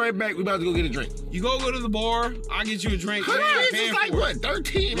bowl. We be right back. We about to go get a drink. You go to the bar. I get you a drink. Her you ain't kids paying is like for it. what?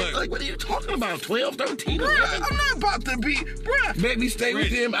 13? Look. Like what are you talking about? 12, 13, Bruh, 11? I'm not about to be, bruh. Baby, stay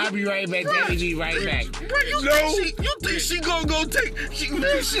with Rich. him. I'll be right back. Daddy be right back. Bruh, you No. think she gonna go take?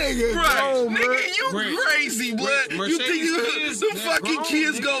 This nigga Bruh, gone, nigga, bruh. you Rich. crazy, blood. Rich. You think Mercedes the kids, fucking they're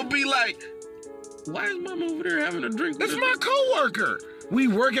kids grown, gonna be like, why is mama over there having a drink? That's with my her? coworker. We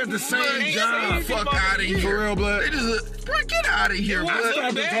work at the same Bruh, job. fuck out of here. For real, blood. They just, bruh, get out of here, It blood. wasn't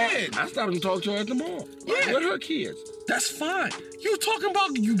I bad. stopped and talked to her at the mall. Yeah. With her kids. That's fine. You talking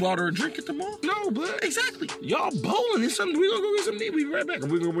about you bought her a drink at the mall? No, blood. Exactly. Y'all bowling and something. We gonna go get something to eat. We be right back.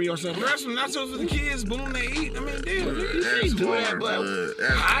 We gonna bring y'all something. Grab some nachos for the kids. Boom, they eat. I mean, damn. You That's can't do that, hard, blood. blood.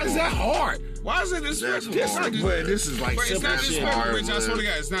 That's How is that hard? Why is it disrespectful? This hard, like, blood. blood. This is like Bro, it's simple not shit. disrespectful, hard, Rich. I swear to blood.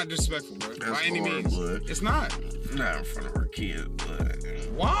 God, it's not disrespectful, bro. That's By any hard, means. blood. It's not. Not in front of her kids, blood.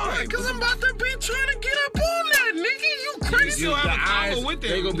 Why? Because I'm about to be trying to get up on that, nigga. You crazy? still have a The convo eyes, with them.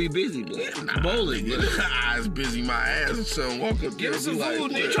 they gonna be busy, blood. Bowling, blood. Eyes busy my ass. Son, walk up Give there us and be some like,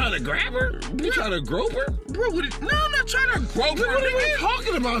 food, You nigga. trying to grab her? You trying to grope her? bro, no, I'm not trying to grope her, What are we nigga.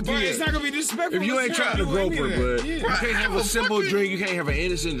 talking about But here? it's not gonna be disrespectful. If you ain't Let's trying to not do grope any her, of that. blood, Yeah. you can't have a simple drink. You can't have an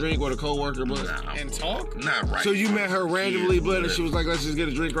innocent drink with a coworker, blood. And talk? Not right. So you met her randomly, Yeah, blood, and she was like, "Let's just get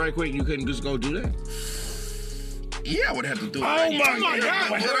a drink right quick." You couldn't just go do that. Yeah, I would have to do it. Oh like my that. God,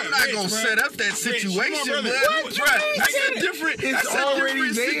 But bro, I'm not Rich, gonna bro. set up that Rich, situation, come on, man. brother. What? That's You a different. It's That's a already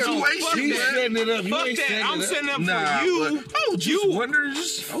different there. situation, She's man. setting it up. You Fuck ain't that. setting I'm it up. setting up Nah, for you. but, oh, just wonder,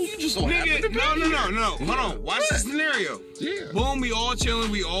 just you just don't happen to Nigga, be no. here. Hold on. Watch the scenario. Yeah. Boom, we all chilling.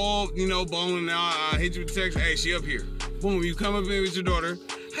 We all, bowling now. I hit you with the text. Hey, she up here. Boom, you come up in with your daughter.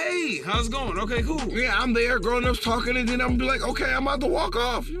 Hey, how's it going? Okay, cool. Yeah, I'm there, grown ups talking, and then I'm be like, "Okay, I'm about to walk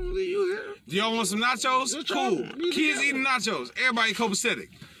off." You here? Do y'all want some nachos? That's Cool. right. Kids eating nachos. Everybody copacetic.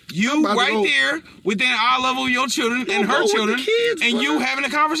 You about to right go- there within eye level of your children and go her with the children, kids, and bro. you having a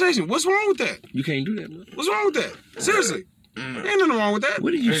conversation. What's wrong with that? You can't do that, man. What's wrong with that? Seriously. Ain't nothing wrong with that.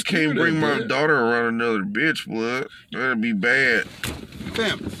 What are you? I can't bring my daughter around another bitch, blood. That'd be bad,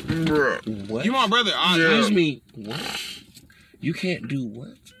 Fam, bruh. What? you my brother. Yeah. Excuse me. What? You can't do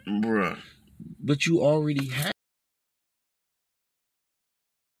what? Bruh. But you already have.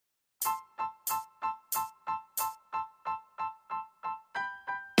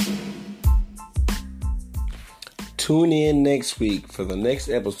 Tune in next week for the next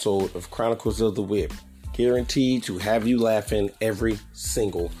episode of Chronicles of the Whip. Guaranteed to have you laughing every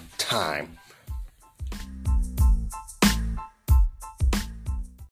single time.